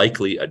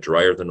 likely a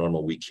drier than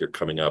normal week here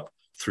coming up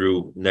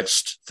through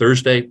next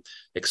Thursday.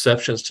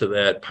 Exceptions to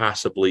that,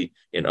 possibly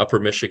in upper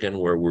Michigan,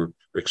 where we're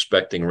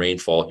expecting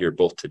rainfall here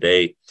both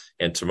today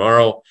and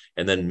tomorrow,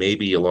 and then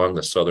maybe along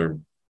the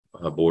southern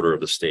border of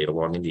the state,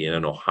 along Indiana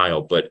and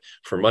Ohio. But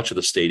for much of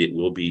the state, it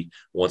will be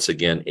once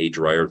again a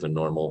drier than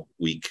normal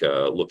week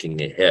looking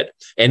ahead,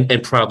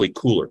 and probably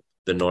cooler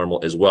than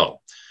normal as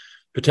well.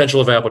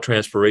 Potential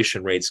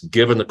evapotranspiration rates,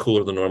 given the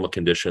cooler than normal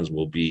conditions,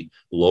 will be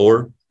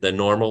lower than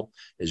normal.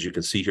 As you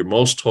can see here,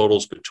 most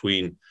totals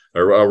between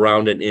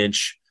around an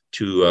inch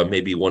to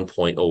maybe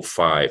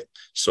 1.05.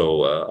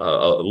 So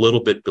a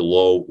little bit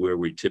below where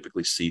we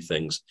typically see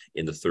things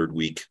in the third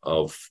week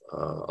of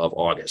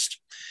August.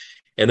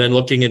 And then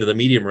looking into the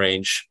medium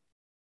range,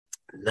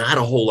 not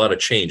a whole lot of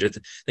change. I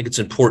think it's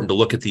important to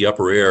look at the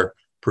upper air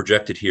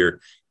projected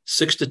here.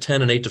 6 to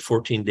 10 and 8 to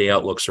 14 day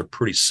outlooks are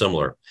pretty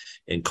similar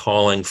in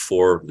calling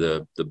for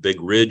the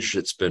big ridge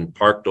that's been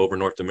parked over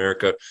North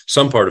America,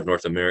 some part of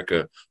North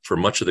America for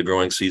much of the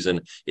growing season.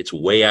 It's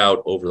way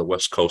out over the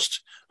west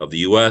coast of the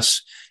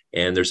U.S.,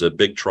 and there's a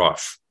big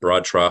trough,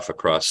 broad trough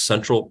across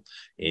central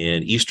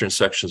and eastern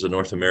sections of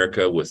North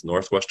America with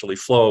northwesterly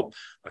flow,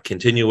 a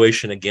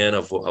continuation again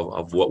of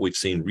what we've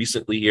seen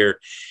recently here.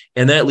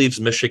 And that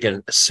leaves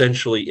Michigan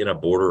essentially in a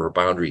border or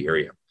boundary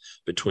area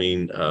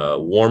between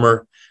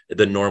warmer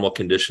than normal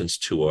conditions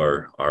to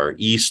our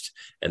east,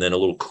 and then a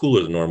little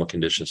cooler than normal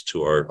conditions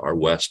to our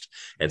west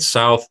and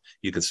south.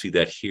 You can see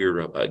that here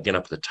again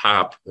up at the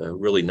top.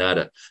 Really not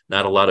a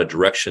lot of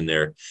direction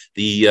there.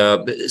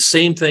 The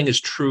same thing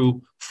is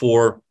true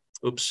for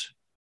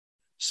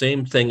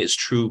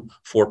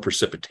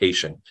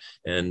precipitation.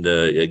 And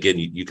again,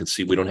 you can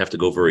see we don't have to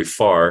go very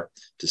far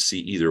to see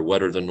either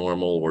wetter than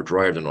normal or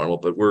drier than normal,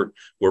 but we're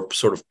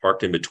sort of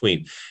parked in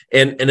between.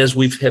 And as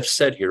we have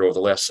said here over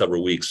the last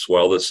several weeks,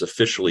 while this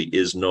officially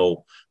is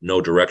no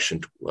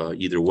direction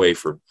either way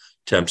for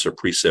temps or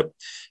precip,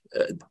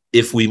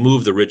 if we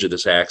move the ridge of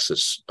this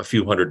axis a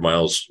few hundred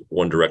miles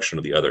one direction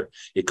or the other,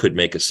 it could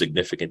make a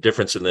significant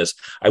difference in this.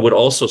 I would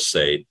also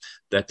say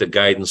that the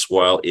guidance,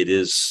 while it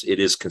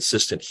is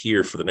consistent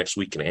here for the next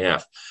week and a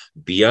half,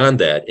 beyond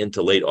that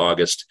into late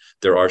August,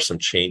 there are some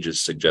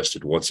changes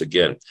suggested once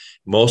again.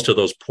 Most of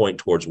those point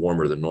towards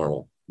warmer than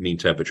normal mean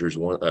temperatures.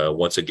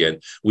 Once again,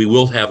 we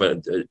will have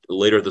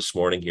later this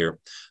morning here,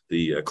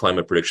 the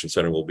Climate Prediction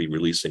Center will be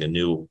releasing a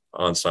new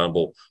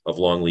ensemble of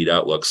long lead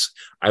outlooks.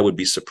 I would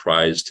be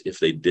surprised if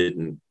they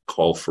didn't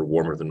call for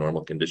warmer than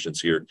normal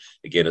conditions here,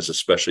 again,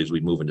 especially as we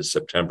move into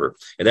September.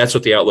 And that's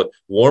what the outlook,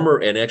 warmer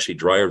and actually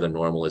drier than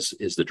normal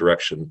is the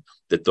direction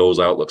that those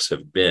outlooks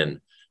have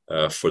been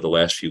for the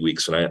last few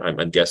weeks. And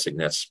I'm guessing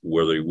that's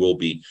where they will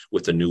be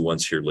with the new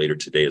ones here later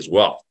today as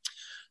well.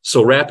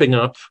 So wrapping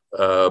up,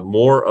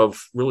 more of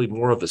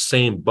the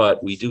same,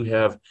 but we do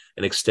have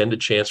an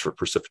extended chance for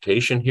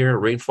precipitation here,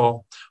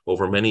 rainfall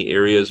over many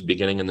areas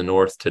beginning in the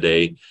north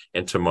today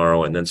and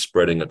tomorrow, and then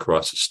spreading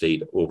across the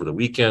state over the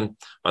weekend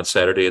on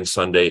Saturday and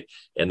Sunday.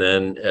 And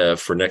then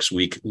for next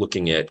week,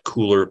 looking at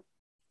cooler,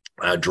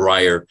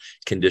 drier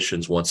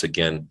conditions once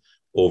again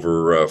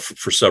over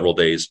for several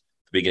days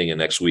beginning of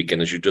next week.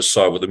 And as you just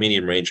saw with the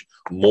medium range,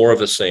 more of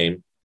the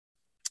same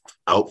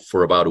out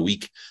for about a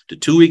week to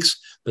 2 weeks,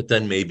 but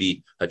then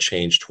maybe a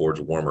change towards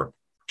warmer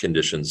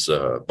conditions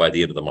by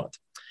the end of the month.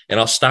 And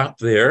I'll stop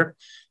there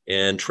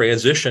and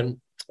transition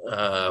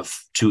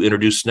to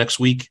introduce next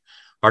week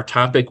our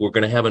topic. We're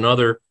going to have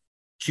another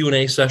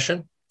Q&A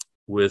session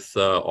with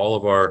all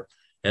of our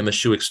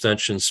MSU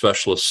Extension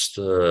specialists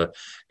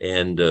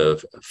and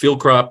field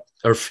crop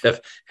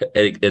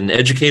and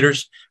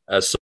educators.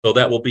 So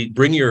that will be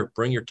bring your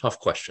tough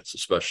questions,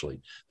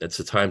 especially. That's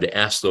the time to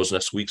ask those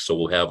next week. So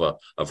we'll have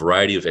a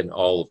variety of, and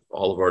all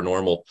of our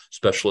normal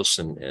specialists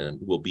and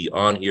we'll be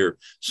on here.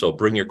 So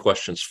bring your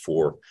questions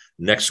for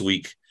next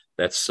week.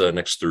 That's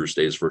next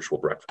Thursday's virtual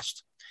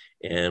breakfast.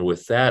 And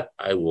with that,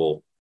 I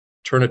will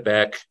turn it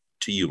back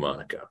to you,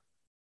 Monica,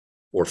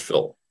 or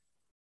Phil.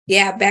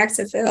 Yeah, back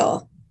to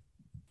Phil.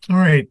 All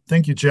right.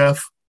 Thank you,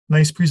 Jeff.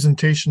 Nice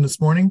presentation this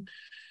morning.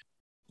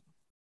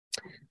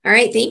 All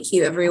right. Thank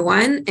you,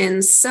 everyone.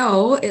 And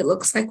so it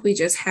looks like we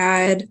just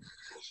had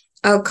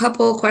a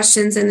couple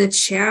questions in the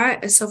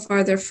chat. So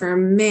far, they're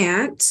from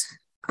Matt.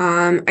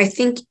 I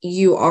think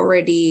you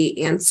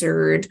already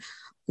answered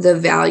the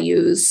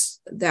values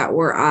that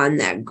were on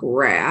that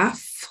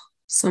graph.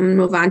 So I'm going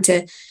to move on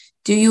to,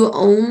 do you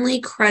only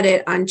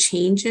credit on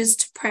changes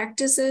to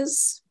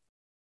practices?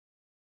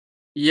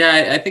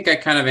 Yeah, I think I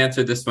kind of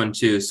answered this one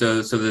too.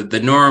 So the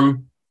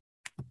norm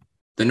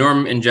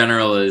in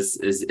general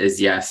is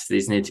yes,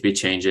 these need to be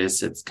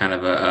changes. It's kind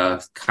of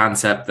a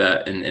concept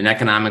that in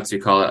economics we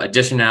call it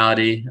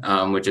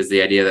additionality, which is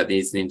the idea that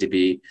these need to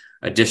be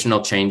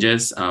additional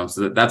changes.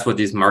 So that's what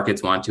these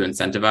markets want to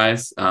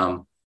incentivize.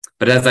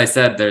 But as I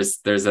said,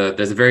 there's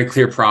a very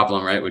clear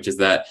problem, right? Which is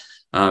that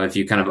if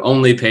you kind of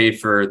only pay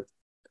for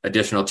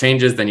additional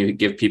changes, then you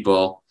give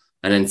people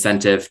an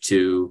incentive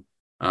to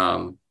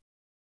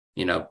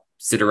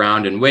sit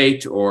around and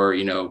wait, or,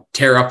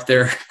 tear up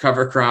their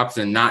cover crops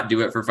and not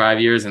do it for 5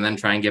 years and then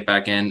try and get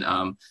back in.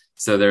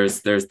 So there's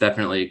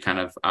definitely kind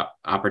of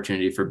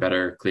opportunity for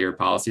better, clear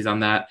policies on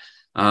that.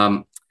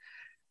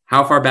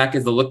 How far back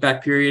is the look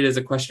back period is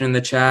a question in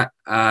the chat.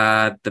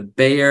 The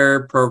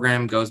Bayer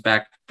program goes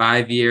back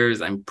 5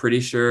 years. I'm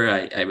pretty sure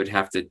I would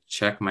have to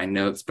check my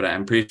notes, but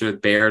I'm pretty sure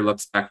Bayer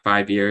looks back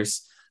 5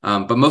 years.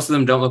 But most of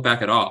them don't look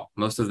back at all.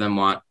 Most of them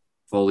want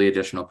fully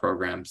additional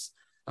programs.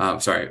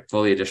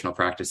 Fully additional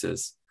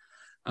practices.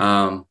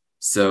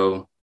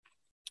 So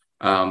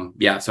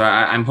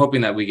I'm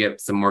hoping that we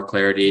get some more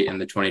clarity in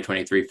the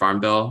 2023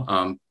 Farm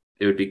Bill.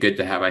 It would be good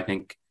to have, I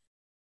think,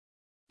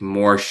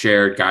 more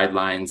shared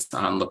guidelines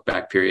on look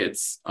back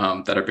periods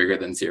that are bigger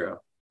than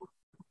 0.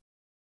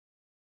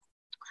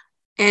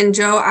 And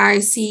Joe, I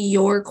see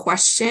your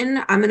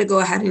question. I'm going to go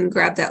ahead and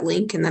grab that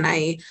link, and then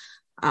I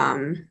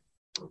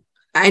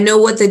know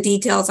what the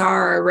details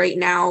are right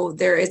now.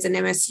 There is an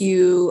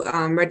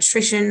MSU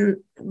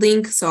registration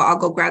link, so I'll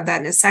go grab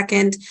that in a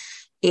second.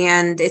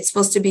 And it's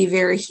supposed to be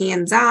very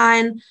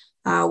hands-on,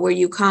 where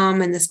you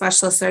come and the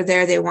specialists are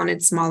there. They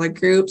wanted smaller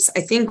groups.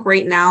 I think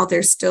right now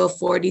there's still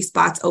 40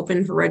 spots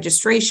open for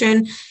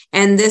registration.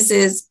 And this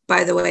is,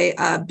 by the way,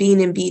 a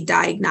Bean&B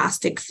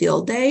diagnostic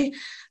field day.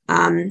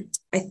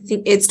 I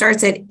think it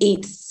starts at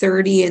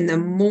 8:30 in the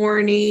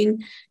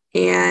morning,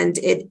 and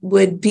it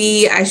would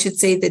be, I should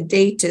say the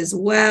date as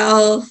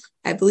well.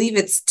 I believe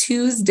it's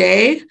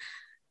Tuesday.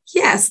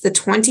 Yes, the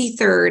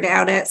 23rd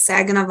out at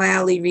Saginaw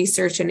Valley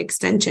Research and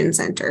Extension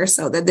Center.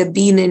 So the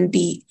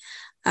Bean&B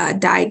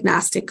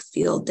diagnostic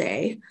field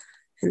day.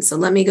 And so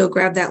let me go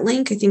grab that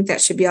link. I think that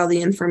should be all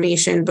the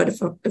information. But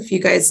if you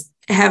guys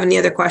have any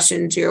other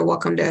questions, you're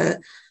welcome to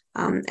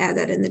add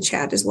that in the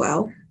chat as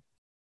well.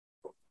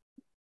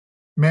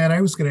 Matt,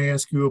 I was going to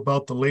ask you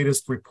about the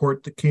latest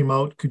report that came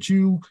out. Could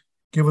you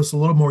give us a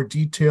little more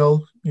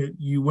detail?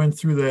 You went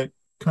through that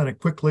kind of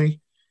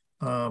quickly,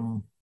 as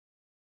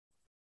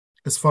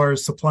far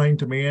as supply and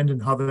demand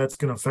and how that's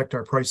going to affect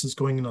our prices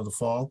going into the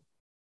fall.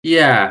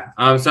 Yeah.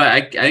 So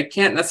I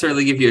can't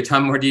necessarily give you a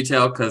ton more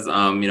detail because,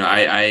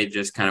 I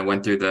just kind of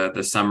went through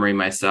the summary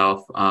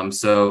myself.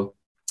 The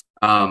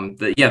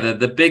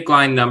big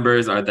line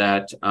numbers are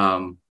that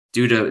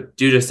due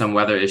to some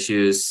weather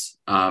issues,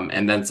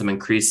 and then some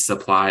increased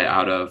supply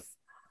out of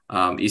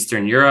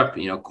Eastern Europe,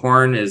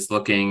 corn is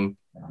looking,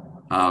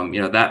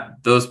 that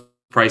those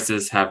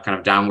prices have kind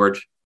of downward.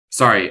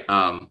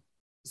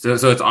 So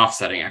it's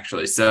offsetting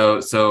actually. So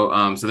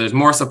there's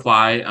more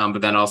supply,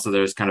 but then also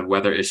there's kind of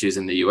weather issues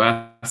in the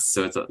U.S.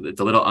 So it's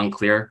a little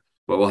unclear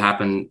what will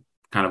happen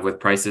kind of with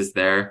prices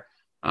there.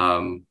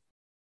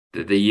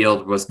 The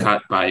yield was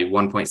cut by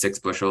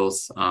 1.6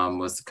 bushels,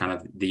 was kind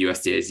of the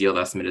USDA's yield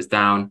estimate is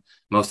down.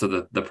 Most of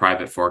the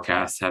private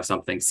forecasts have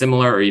something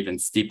similar or even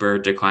steeper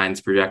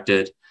declines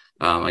projected,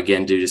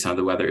 again, due to some of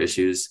the weather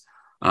issues.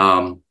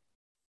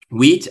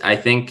 Wheat, I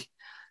think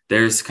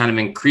there's kind of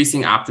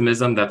increasing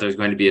optimism that there's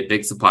going to be a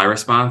big supply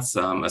response,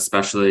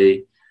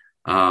 especially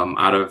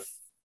out of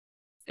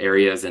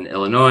areas in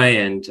Illinois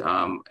and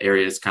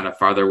areas kind of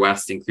farther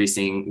west,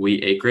 increasing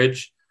wheat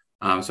acreage.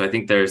 So I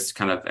think there's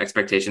kind of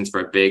expectations for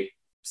a big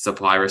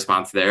supply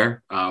response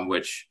there,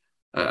 which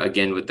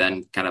again would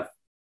then kind of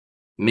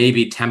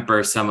maybe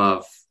temper some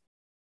of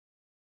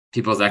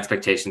people's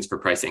expectations for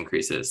price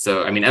increases.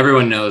 So, I mean,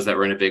 everyone knows that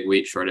we're in a big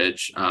wheat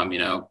shortage.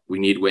 We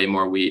need way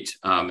more wheat.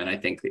 And I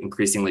think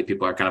increasingly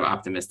people are kind of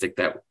optimistic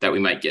that we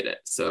might get it.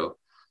 So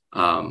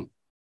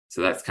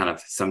that's kind of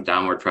some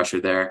downward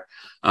pressure there.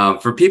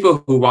 For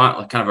people who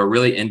want kind of a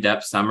really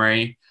in-depth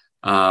summary,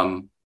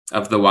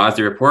 of the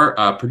WASDE report,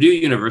 Purdue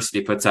University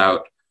puts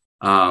out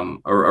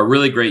a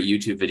really great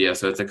YouTube video.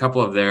 So it's a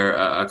couple of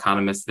their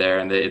economists there,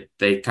 and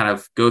they kind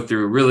of go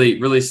through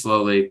really, really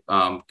slowly.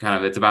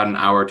 It's about an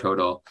hour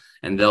total,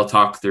 and they'll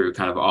talk through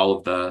kind of all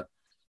of the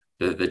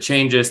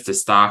changes to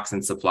stocks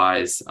and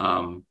supplies.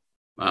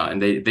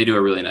 And they do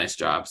a really nice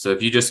job. So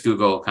if you just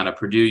Google kind of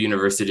Purdue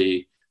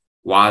University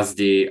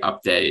WASDE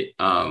update,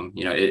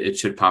 it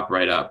should pop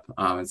right up.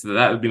 And so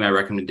that would be my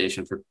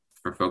recommendation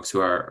for folks who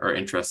are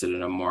interested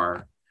in a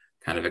more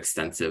kind of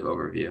extensive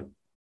overview.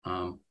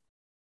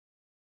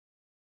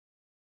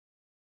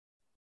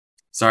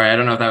 Sorry, I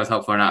don't know if that was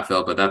helpful or not,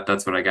 Phil, but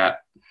that's what I got.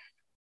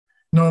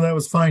 No, that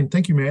was fine.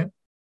 Thank you, Matt.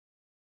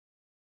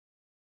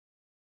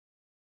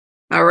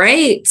 All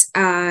right.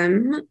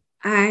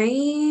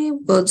 I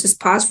will just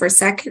pause for a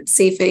second,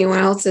 see if anyone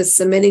else is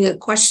submitting a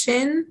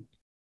question.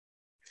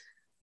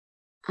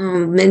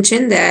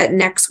 Mention that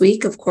next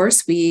week, of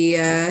course, we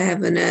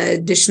have an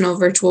additional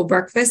virtual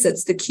breakfast.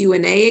 It's the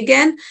Q&A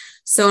again.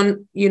 So,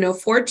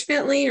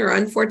 fortunately or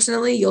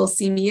unfortunately, you'll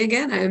see me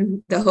again.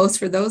 I'm the host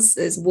for those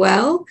as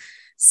well.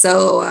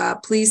 So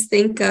please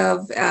think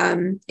of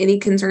any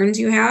concerns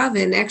you have.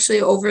 And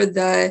actually over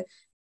the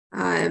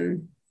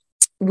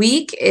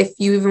week, if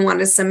you even want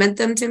to submit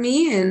them to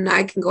me, and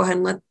I can go ahead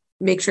and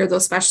make sure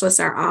those specialists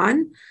are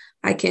on,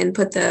 I can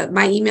put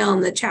my email in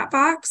the chat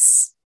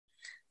box.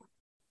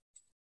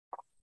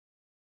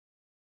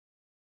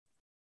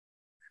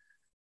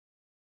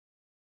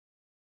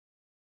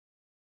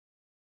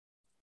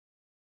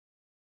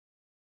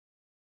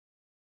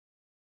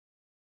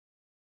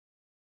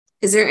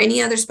 Is there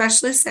any other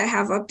specialists that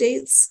have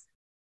updates?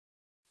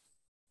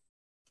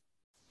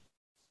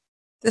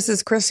 This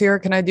is Chris here.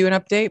 Can I do an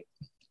update?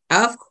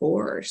 Of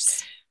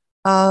course.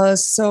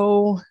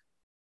 So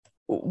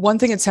one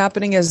thing that's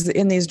happening is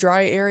in these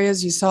dry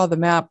areas, you saw the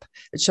map,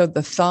 it showed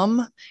the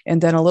thumb and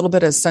then a little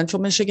bit of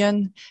central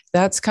Michigan.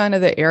 That's kind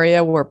of the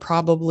area where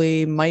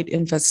probably mite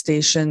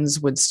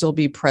infestations would still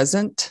be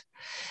present.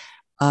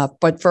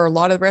 But for a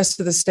lot of the rest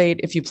of the state,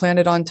 if you plant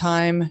it on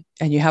time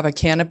and you have a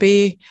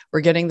canopy,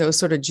 we're getting those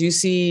sort of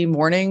juicy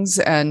mornings.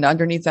 And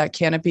underneath that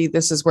canopy,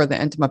 this is where the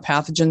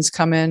entomopathogens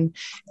come in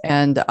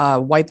and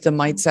wipe the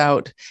mites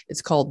out.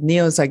 It's called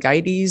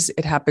neozygites.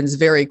 It happens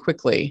very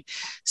quickly.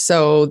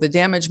 So the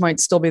damage might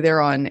still be there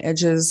on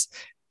edges,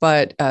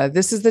 but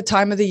this is the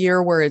time of the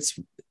year where it's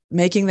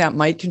making that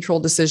mite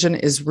control decision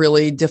is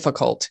really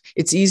difficult.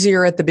 It's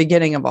easier at the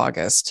beginning of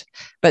August,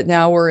 but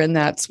now we're in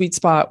that sweet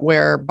spot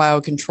where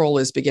biocontrol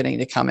is beginning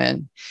to come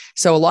in.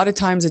 So a lot of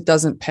times it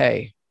doesn't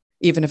pay,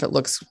 even if it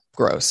looks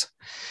gross.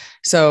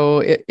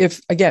 So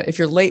if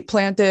you're late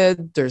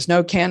planted, there's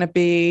no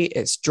canopy,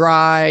 it's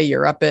dry,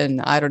 you're up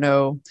in, I don't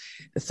know,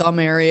 the thumb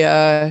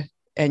area,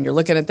 and you're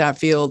looking at that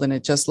field and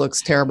it just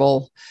looks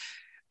terrible.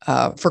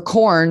 For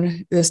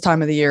corn, this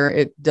time of the year,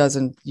 it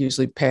doesn't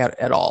usually pay out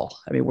at all.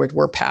 I mean,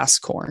 we're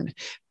past corn,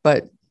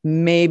 but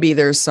maybe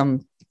there's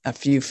a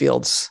few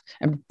fields.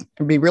 And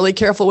be really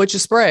careful what you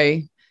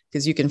spray,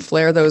 because you can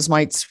flare those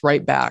mites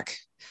right back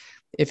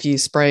if you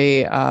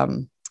spray a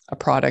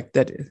product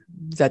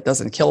that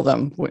doesn't kill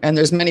them. And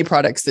there's many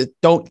products that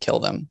don't kill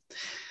them.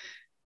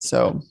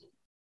 So,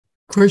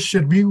 Chris,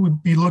 should we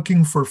be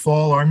looking for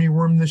fall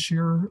armyworm this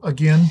year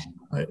again?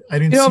 I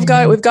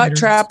didn't. We've got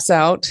traps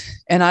out,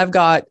 and I've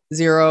got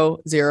 0,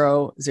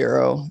 0,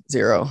 0,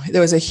 0.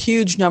 There was a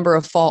huge number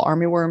of fall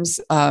armyworms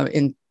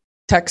in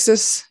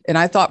Texas, and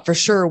I thought for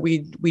sure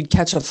we'd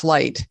catch a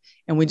flight,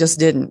 and we just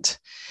didn't.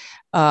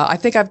 I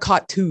think I've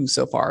caught 2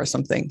 so far or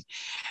something.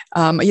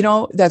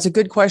 That's a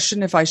good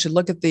question if I should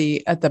look at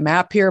the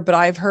map here, but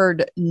I've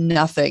heard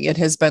nothing. It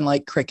has been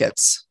like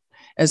crickets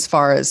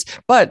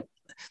but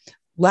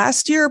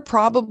last year,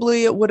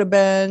 probably it would have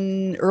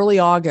been early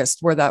August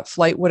where that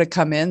flight would have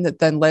come in that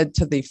then led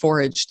to the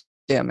forage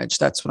damage.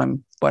 That's what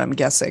I'm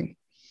guessing.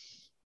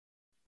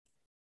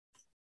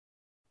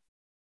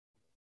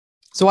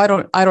 So I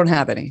don't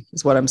have any,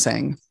 is what I'm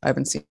saying. I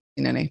haven't seen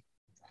any.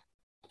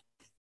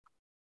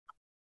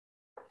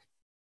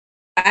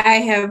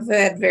 I have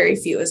had very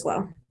few as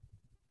well.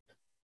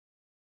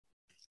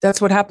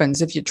 That's what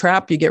happens. If you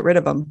trap, you get rid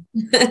of them.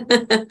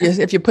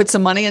 If you put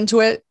some money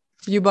into it,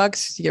 a few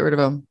bucks, you get rid of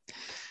them.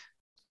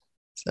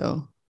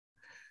 So.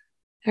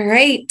 All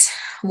right.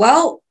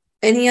 Well,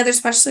 any other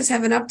specialists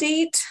have an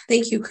update?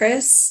 Thank you,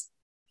 Chris.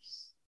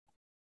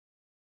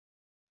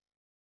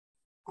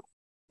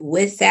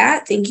 With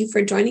that, thank you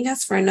for joining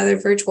us for another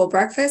virtual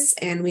breakfast,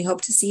 and we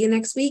hope to see you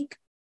next week.